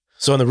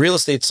 so on the real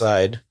estate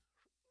side,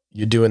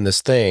 you're doing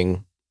this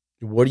thing.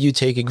 What are you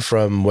taking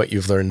from what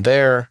you've learned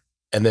there?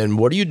 And then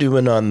what are you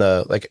doing on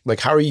the, like,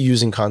 how are you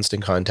using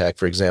Constant Contact,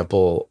 for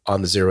example,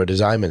 on the Zero to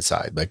Diamond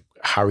side? Like,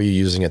 how are you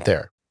using it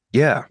there?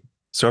 Yeah.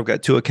 So I've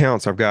got two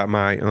accounts. I've got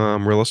my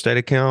real estate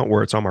account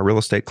where it's all my real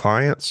estate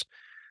clients.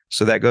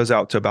 So that goes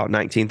out to about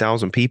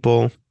 19,000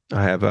 people.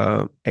 I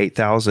have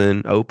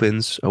 8,000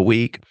 opens a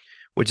week,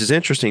 which is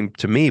interesting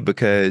to me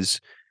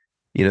because,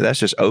 that's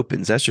just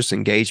opens. That's just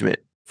engagement.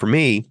 For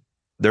me,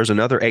 there's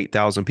another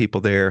 8,000 people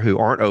there who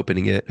aren't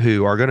opening it,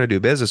 who are going to do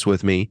business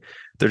with me.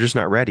 They're just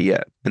not ready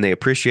yet. And they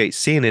appreciate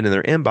seeing it in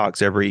their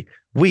inbox every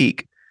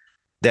week.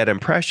 That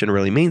impression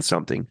really means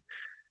something.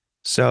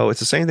 So it's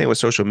the same thing with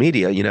social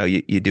media.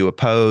 You do a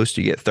post,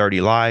 you get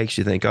 30 likes,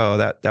 you think, oh,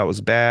 that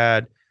was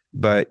bad.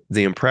 But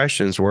the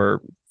impressions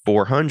were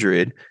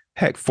 400.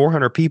 Heck,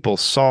 400 people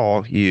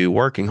saw you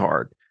working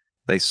hard.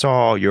 They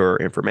saw your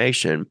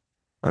information.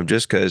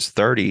 Just because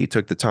 30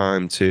 took the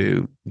time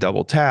to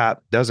double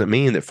tap doesn't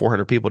mean that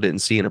 400 people didn't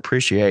see and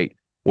appreciate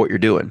what you're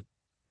doing.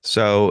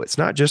 So it's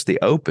not just the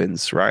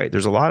opens, right?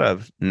 There's a lot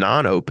of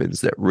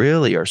non-opens that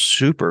really are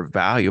super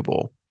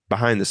valuable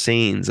behind the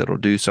scenes that'll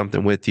do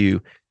something with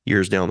you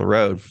years down the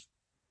road.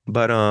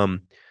 But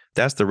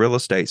that's the real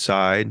estate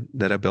side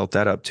that I built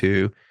that up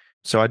to.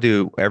 So I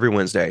do every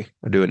Wednesday,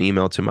 I do an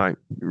email to my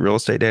real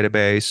estate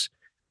database,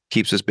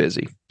 keeps us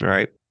busy,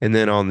 right? And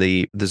then on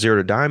the zero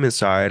to diamond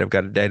side, I've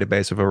got a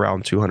database of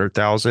around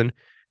 200,000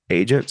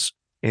 agents.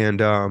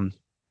 And on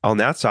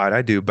that side,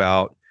 I do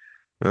about,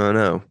 I don't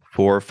know,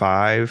 4 or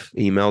 5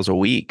 emails a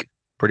week,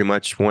 pretty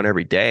much one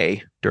every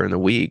day during the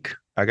week.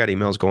 I got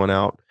emails going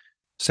out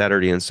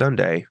Saturday and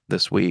Sunday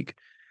this week,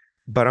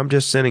 but I'm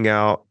just sending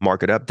out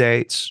market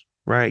updates,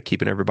 right?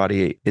 Keeping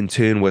everybody in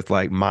tune with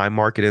like my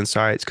market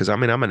insights. Cause I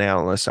mean, I'm an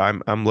analyst.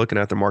 I'm looking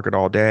at the market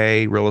all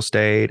day, real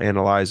estate,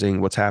 analyzing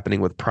what's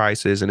happening with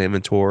prices and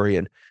inventory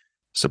and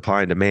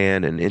supply and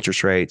demand and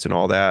interest rates and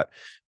all that.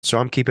 So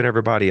I'm keeping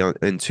everybody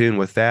in tune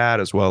with that,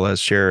 as well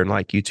as sharing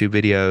like YouTube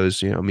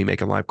videos, me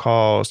making live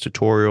calls,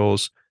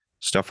 tutorials,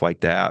 stuff like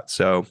that.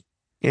 So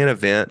in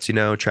events,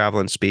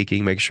 traveling,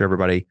 speaking, making sure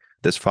everybody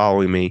that's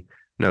following me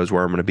knows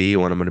where I'm going to be,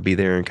 when I'm going to be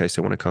there in case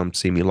they want to come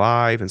see me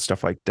live and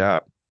stuff like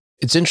that.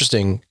 It's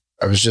interesting.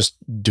 I was just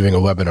doing a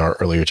webinar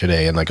earlier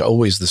today, and like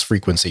always, this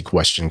frequency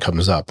question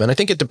comes up. And I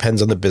think it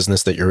depends on the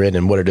business that you're in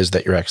and what it is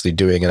that you're actually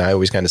doing. And I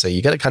always kind of say,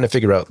 you got to kind of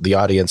figure out the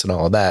audience and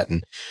all of that.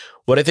 And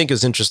what I think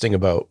is interesting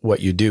about what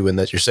you do, and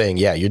that you're saying,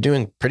 yeah, you're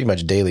doing pretty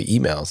much daily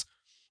emails,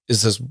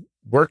 is this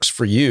works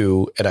for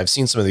you. And I've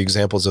seen some of the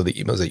examples of the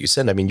emails that you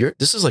send. I mean,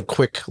 this is like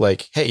quick,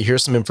 like, hey,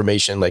 here's some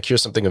information, like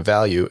here's something of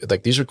value.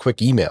 Like these are quick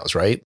emails,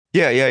 right?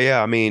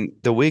 Yeah. I mean,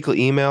 the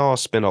weekly email I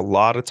spend a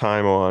lot of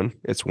time on.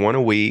 It's one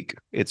a week.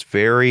 It's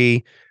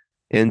very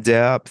in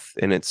depth,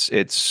 and it's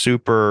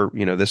super,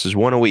 this is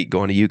one a week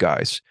going to you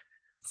guys.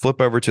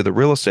 Flip over to the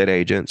real estate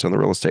agents on the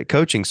real estate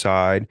coaching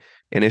side,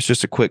 and it's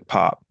just a quick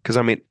pop. Because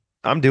I mean,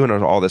 I'm doing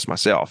all this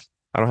myself.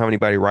 I don't have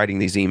anybody writing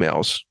these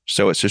emails.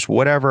 So it's just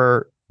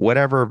whatever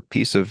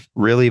piece of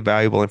really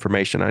valuable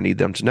information I need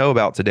them to know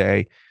about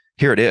today.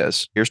 Here it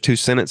is. Here's 2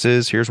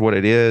 sentences. Here's what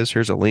it is.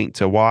 Here's a link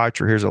to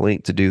watch, or here's a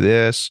link to do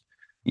this,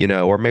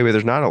 or maybe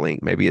there's not a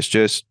link. Maybe it's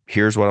just,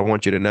 here's what I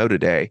want you to know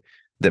today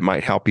that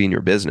might help you in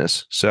your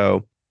business.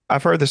 So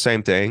I've heard the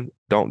same thing.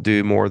 Don't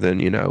do more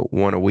than,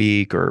 one a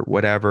week or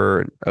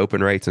whatever, and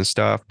open rates and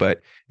stuff.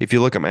 But if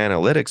you look at my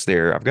analytics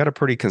there, I've got a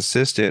pretty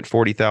consistent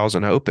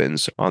 40,000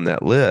 opens on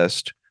that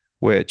list,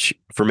 which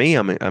for me,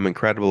 I'm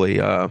incredibly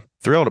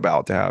thrilled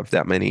about, to have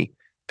that many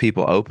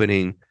people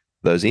opening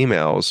those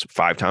emails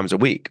 5 times a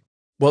week.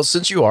 Well,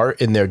 since you are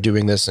in there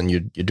doing this and you're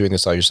doing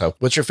this all yourself,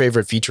 what's your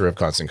favorite feature of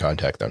Constant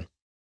Contact then?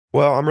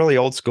 Well, I'm really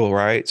old school,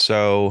 right?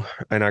 So,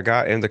 and I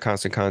got into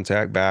Constant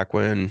Contact back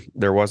when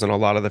there wasn't a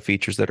lot of the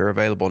features that are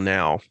available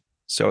now.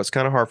 So it's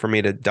kind of hard for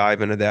me to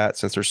dive into that,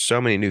 since there's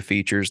so many new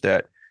features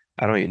that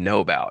I don't even know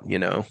about,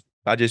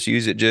 I just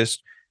use it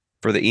just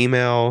for the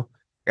email.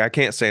 I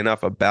can't say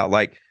enough about,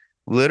 like,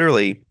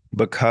 literally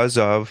because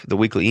of the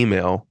weekly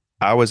email,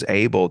 I was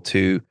able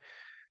to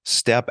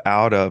step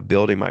out of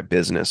building my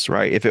business,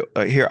 right? If it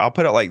here, I'll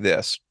put it like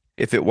this.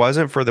 If it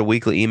wasn't for the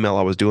weekly email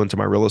I was doing to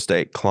my real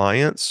estate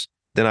clients,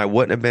 then I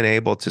wouldn't have been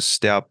able to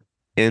step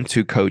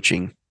into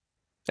coaching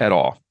at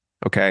all.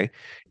 Okay.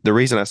 The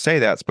reason I say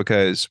that's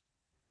because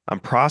I'm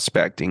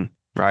prospecting,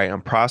 right?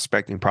 I'm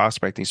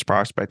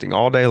prospecting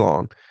all day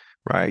long,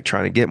 right?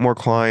 Trying to get more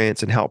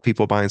clients and help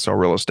people buy and sell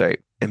real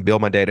estate and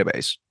build my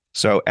database.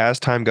 So as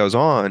time goes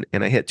on,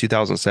 and I hit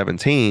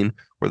 2017,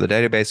 where the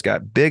database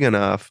got big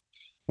enough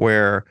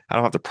where I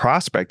don't have to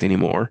prospect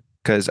anymore,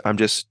 because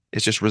it's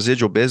just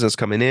residual business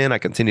coming in. I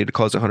continue to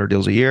close 100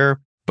 deals a year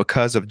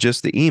because of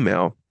just the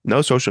email.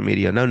 No social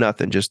media, no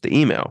nothing, just the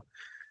email.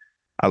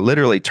 I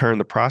literally turned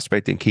the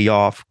prospecting key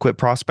off, quit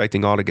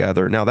prospecting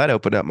altogether. Now that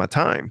opened up my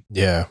time.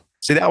 Yeah.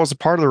 See, that was a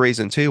part of the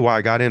reason too why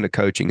I got into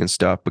coaching and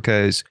stuff,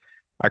 because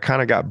I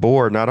kind of got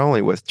bored, not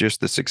only with just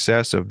the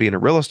success of being a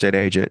real estate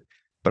agent,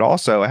 but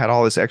also I had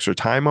all this extra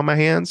time on my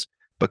hands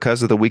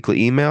because of the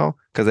weekly email,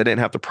 because I didn't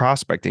have to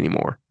prospect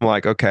anymore. I'm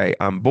like, okay,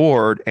 I'm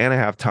bored and I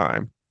have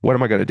time. What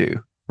am I going to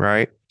do?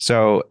 Right.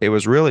 So it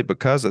was really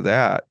because of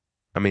that.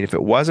 I mean, if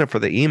it wasn't for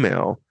the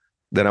email,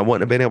 then I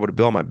wouldn't have been able to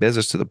build my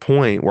business to the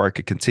point where I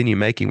could continue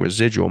making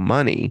residual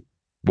money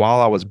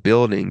while I was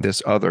building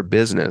this other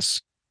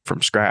business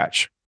from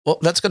scratch. Well,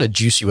 that's going to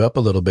juice you up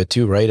a little bit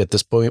too, right? At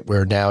this point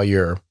where now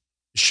you're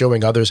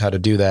showing others how to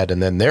do that,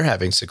 and then they're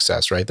having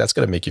success, right? That's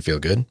going to make you feel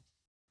good.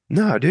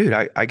 No, dude,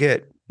 I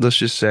get, let's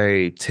just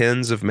say,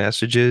 tens of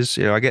messages.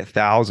 I get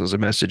thousands of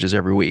messages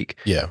every week.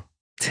 Yeah.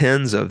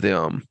 Tens of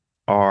them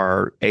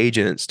are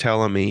agents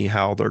telling me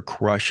how they're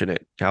crushing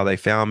it, how they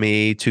found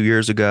me 2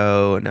 years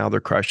ago and now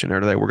they're crushing it.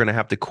 Or they were going to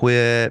have to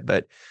quit,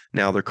 but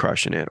now they're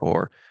crushing it,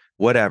 or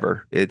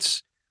whatever.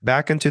 It's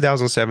back in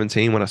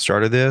 2017 when I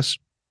started this,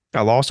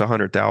 I lost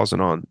 100,000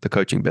 on the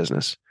coaching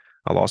business.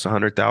 I lost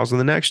 100,000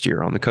 the next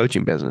year on the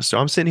coaching business. So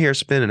I'm sitting here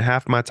spending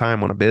half my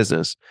time on a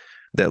business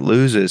that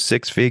loses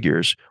six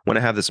figures when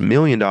I have this $1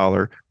 million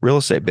real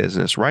estate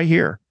business right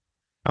here.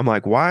 I'm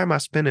like, why am I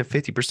spending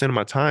 50% of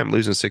my time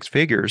losing six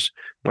figures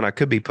when I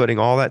could be putting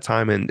all that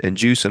time in and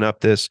juicing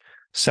up this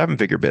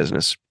 7-figure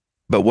business?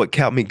 But what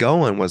kept me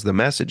going was the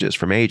messages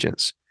from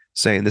agents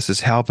saying, this is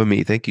helping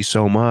me. Thank you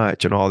so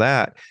much, and all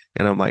that.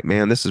 And I'm like,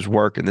 man, this is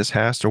working. This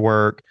has to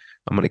work.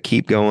 I'm going to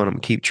keep going. I'm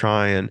going to keep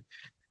trying.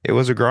 It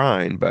was a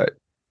grind, but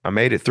I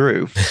made it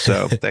through.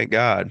 So thank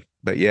God.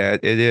 But yeah,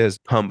 it is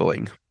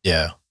humbling.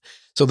 Yeah.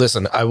 So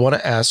listen, I want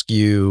to ask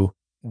you,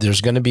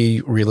 there's going to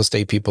be real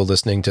estate people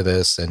listening to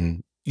this,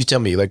 and you tell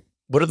me, like,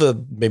 what are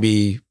the,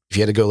 maybe if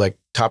you had to go like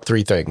top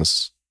 3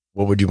 things,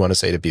 what would you want to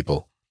say to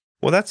people?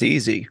 Well, that's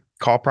easy.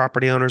 Call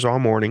property owners all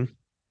morning,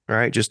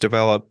 right? Just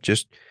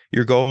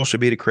your goal should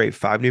be to create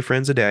 5 new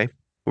friends a day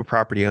with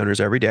property owners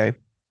every day.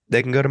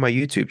 They can go to my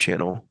YouTube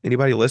channel.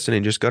 Anybody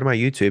listening, just go to my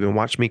YouTube and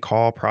watch me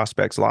call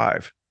prospects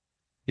live.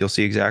 You'll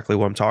see exactly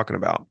what I'm talking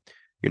about.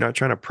 You're not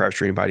trying to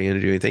pressure anybody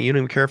into doing anything. You don't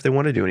even care if they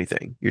want to do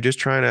anything. You're just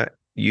trying to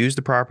use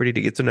the property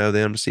to get to know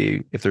them, to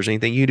see if there's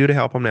anything you do to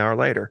help them now or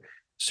later.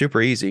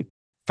 Super easy.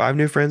 5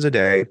 new friends a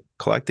day,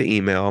 collect the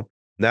email.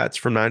 That's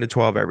from 9 to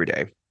 12 every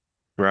day,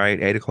 right?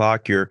 8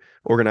 o'clock, you're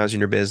organizing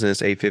your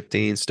business.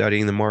 8:15,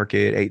 studying the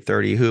market.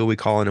 8:30, who are we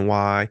calling and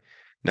why?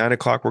 9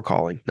 o'clock, we're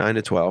calling. 9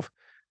 to 12.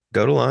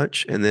 Go to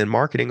lunch, and then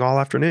marketing all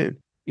afternoon.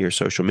 Your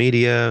social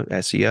media,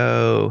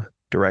 SEO,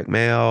 direct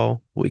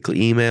mail,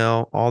 weekly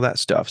email, all that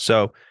stuff.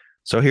 So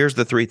here's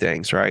the 3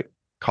 things, right?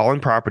 Calling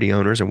property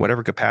owners in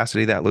whatever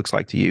capacity that looks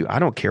like to you. I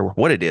don't care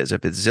what it is.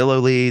 If it's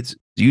Zillow leads,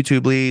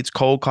 YouTube leads,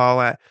 cold call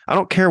I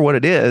don't care what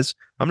it is.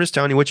 I'm just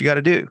telling you what you got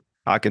to do.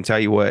 I can tell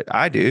you what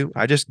I do.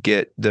 I just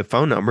get the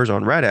phone numbers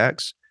on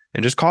RedX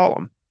and just call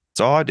them.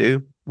 That's all I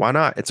do. Why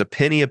not? It's a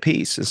penny a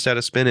piece instead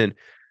of spending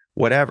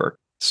whatever.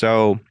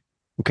 So,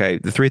 okay,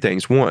 the 3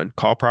 things. 1,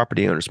 call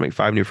property owners, make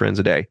 5 new friends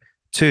a day.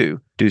 2,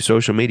 do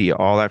social media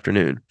all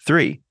afternoon.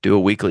 3, do a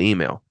weekly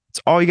email.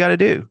 It's all you got to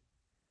do.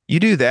 You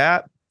do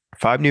that,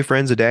 5 new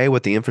friends a day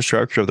with the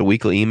infrastructure of the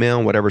weekly email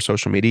and whatever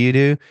social media you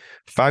do.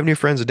 5 new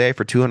friends a day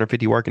for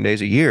 250 working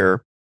days a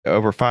year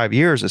over 5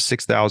 years is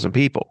 6,000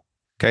 people.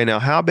 Okay, now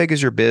how big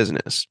is your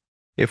business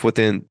if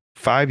within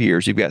 5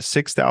 years you've got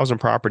 6,000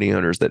 property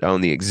owners that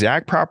own the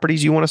exact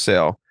properties you want to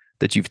sell,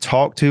 that you've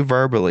talked to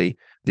verbally,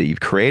 that you've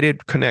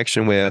created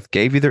connection with,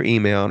 gave you their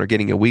email, and are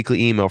getting a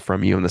weekly email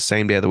from you on the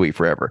same day of the week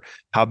forever?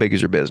 How big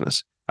is your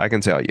business? I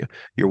can tell you,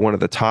 you're one of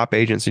the top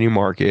agents in your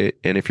market.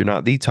 And if you're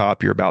not the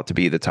top, you're about to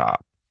be the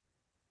top.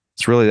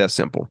 It's really that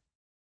simple.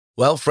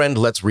 Well, friend,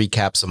 let's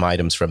recap some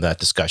items from that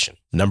discussion.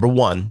 Number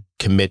 1,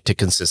 commit to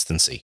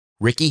consistency.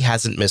 Ricky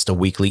hasn't missed a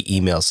weekly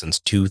email since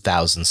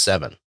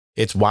 2007.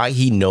 It's why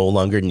he no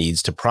longer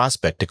needs to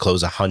prospect to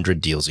close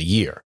 100 deals a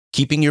year.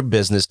 Keeping your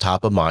business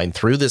top of mind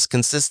through this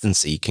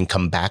consistency can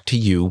come back to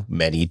you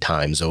many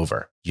times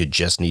over. You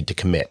just need to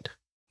commit.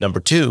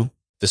 Number 2,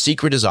 the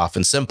secret is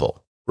often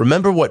simple.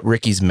 Remember what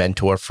Ricky's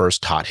mentor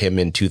first taught him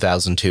in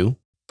 2002?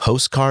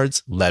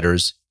 Postcards,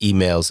 letters,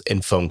 emails,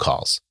 and phone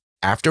calls.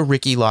 After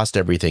Ricky lost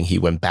everything, he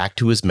went back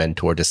to his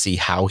mentor to see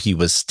how he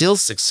was still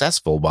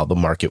successful while the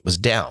market was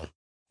down.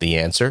 The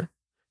answer?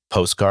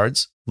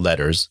 Postcards,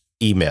 letters,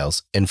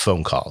 emails, and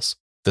phone calls.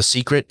 The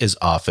secret is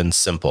often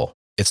simple.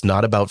 It's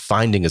not about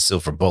finding a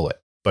silver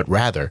bullet, but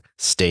rather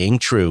staying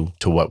true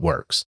to what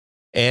works.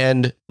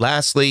 And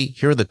lastly,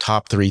 here are the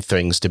top 3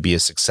 things to be a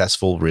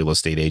successful real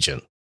estate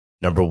agent.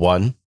 Number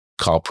 1,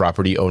 call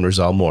property owners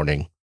all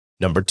morning.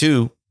 Number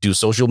 2, do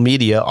social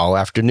media all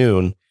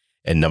afternoon.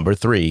 And number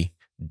 3,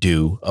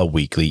 do a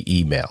weekly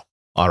email.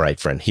 All right,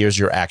 friend, here's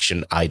your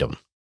action item.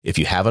 If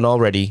you haven't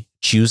already,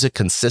 choose a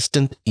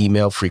consistent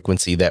email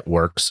frequency that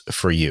works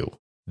for you.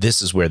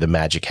 This is where the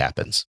magic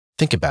happens.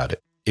 Think about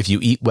it. If you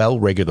eat well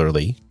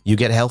regularly, you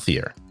get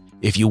healthier.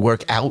 If you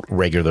work out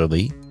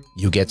regularly,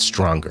 you get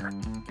stronger.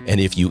 And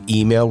if you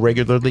email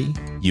regularly,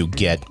 you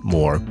get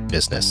more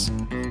business.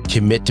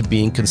 Commit to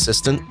being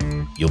consistent.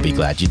 You'll be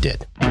glad you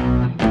did.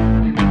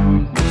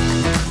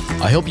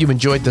 I hope you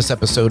enjoyed this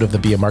episode of the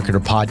Be a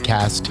Marketer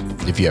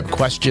podcast. If you have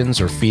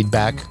questions or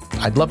feedback,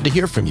 I'd love to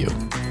hear from you.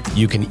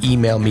 You can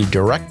email me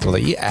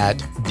directly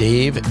at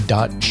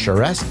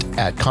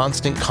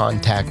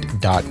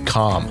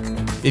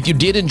dave.charest@constantcontact.com. If you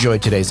did enjoy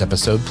today's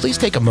episode, please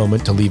take a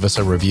moment to leave us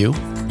a review.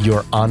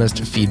 Your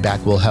honest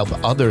feedback will help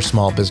other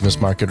small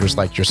business marketers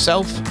like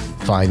yourself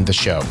find the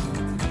show.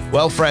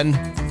 Well, friend,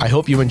 I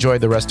hope you enjoy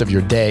the rest of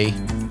your day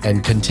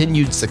and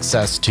continued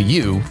success to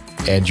you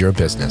and your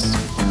business.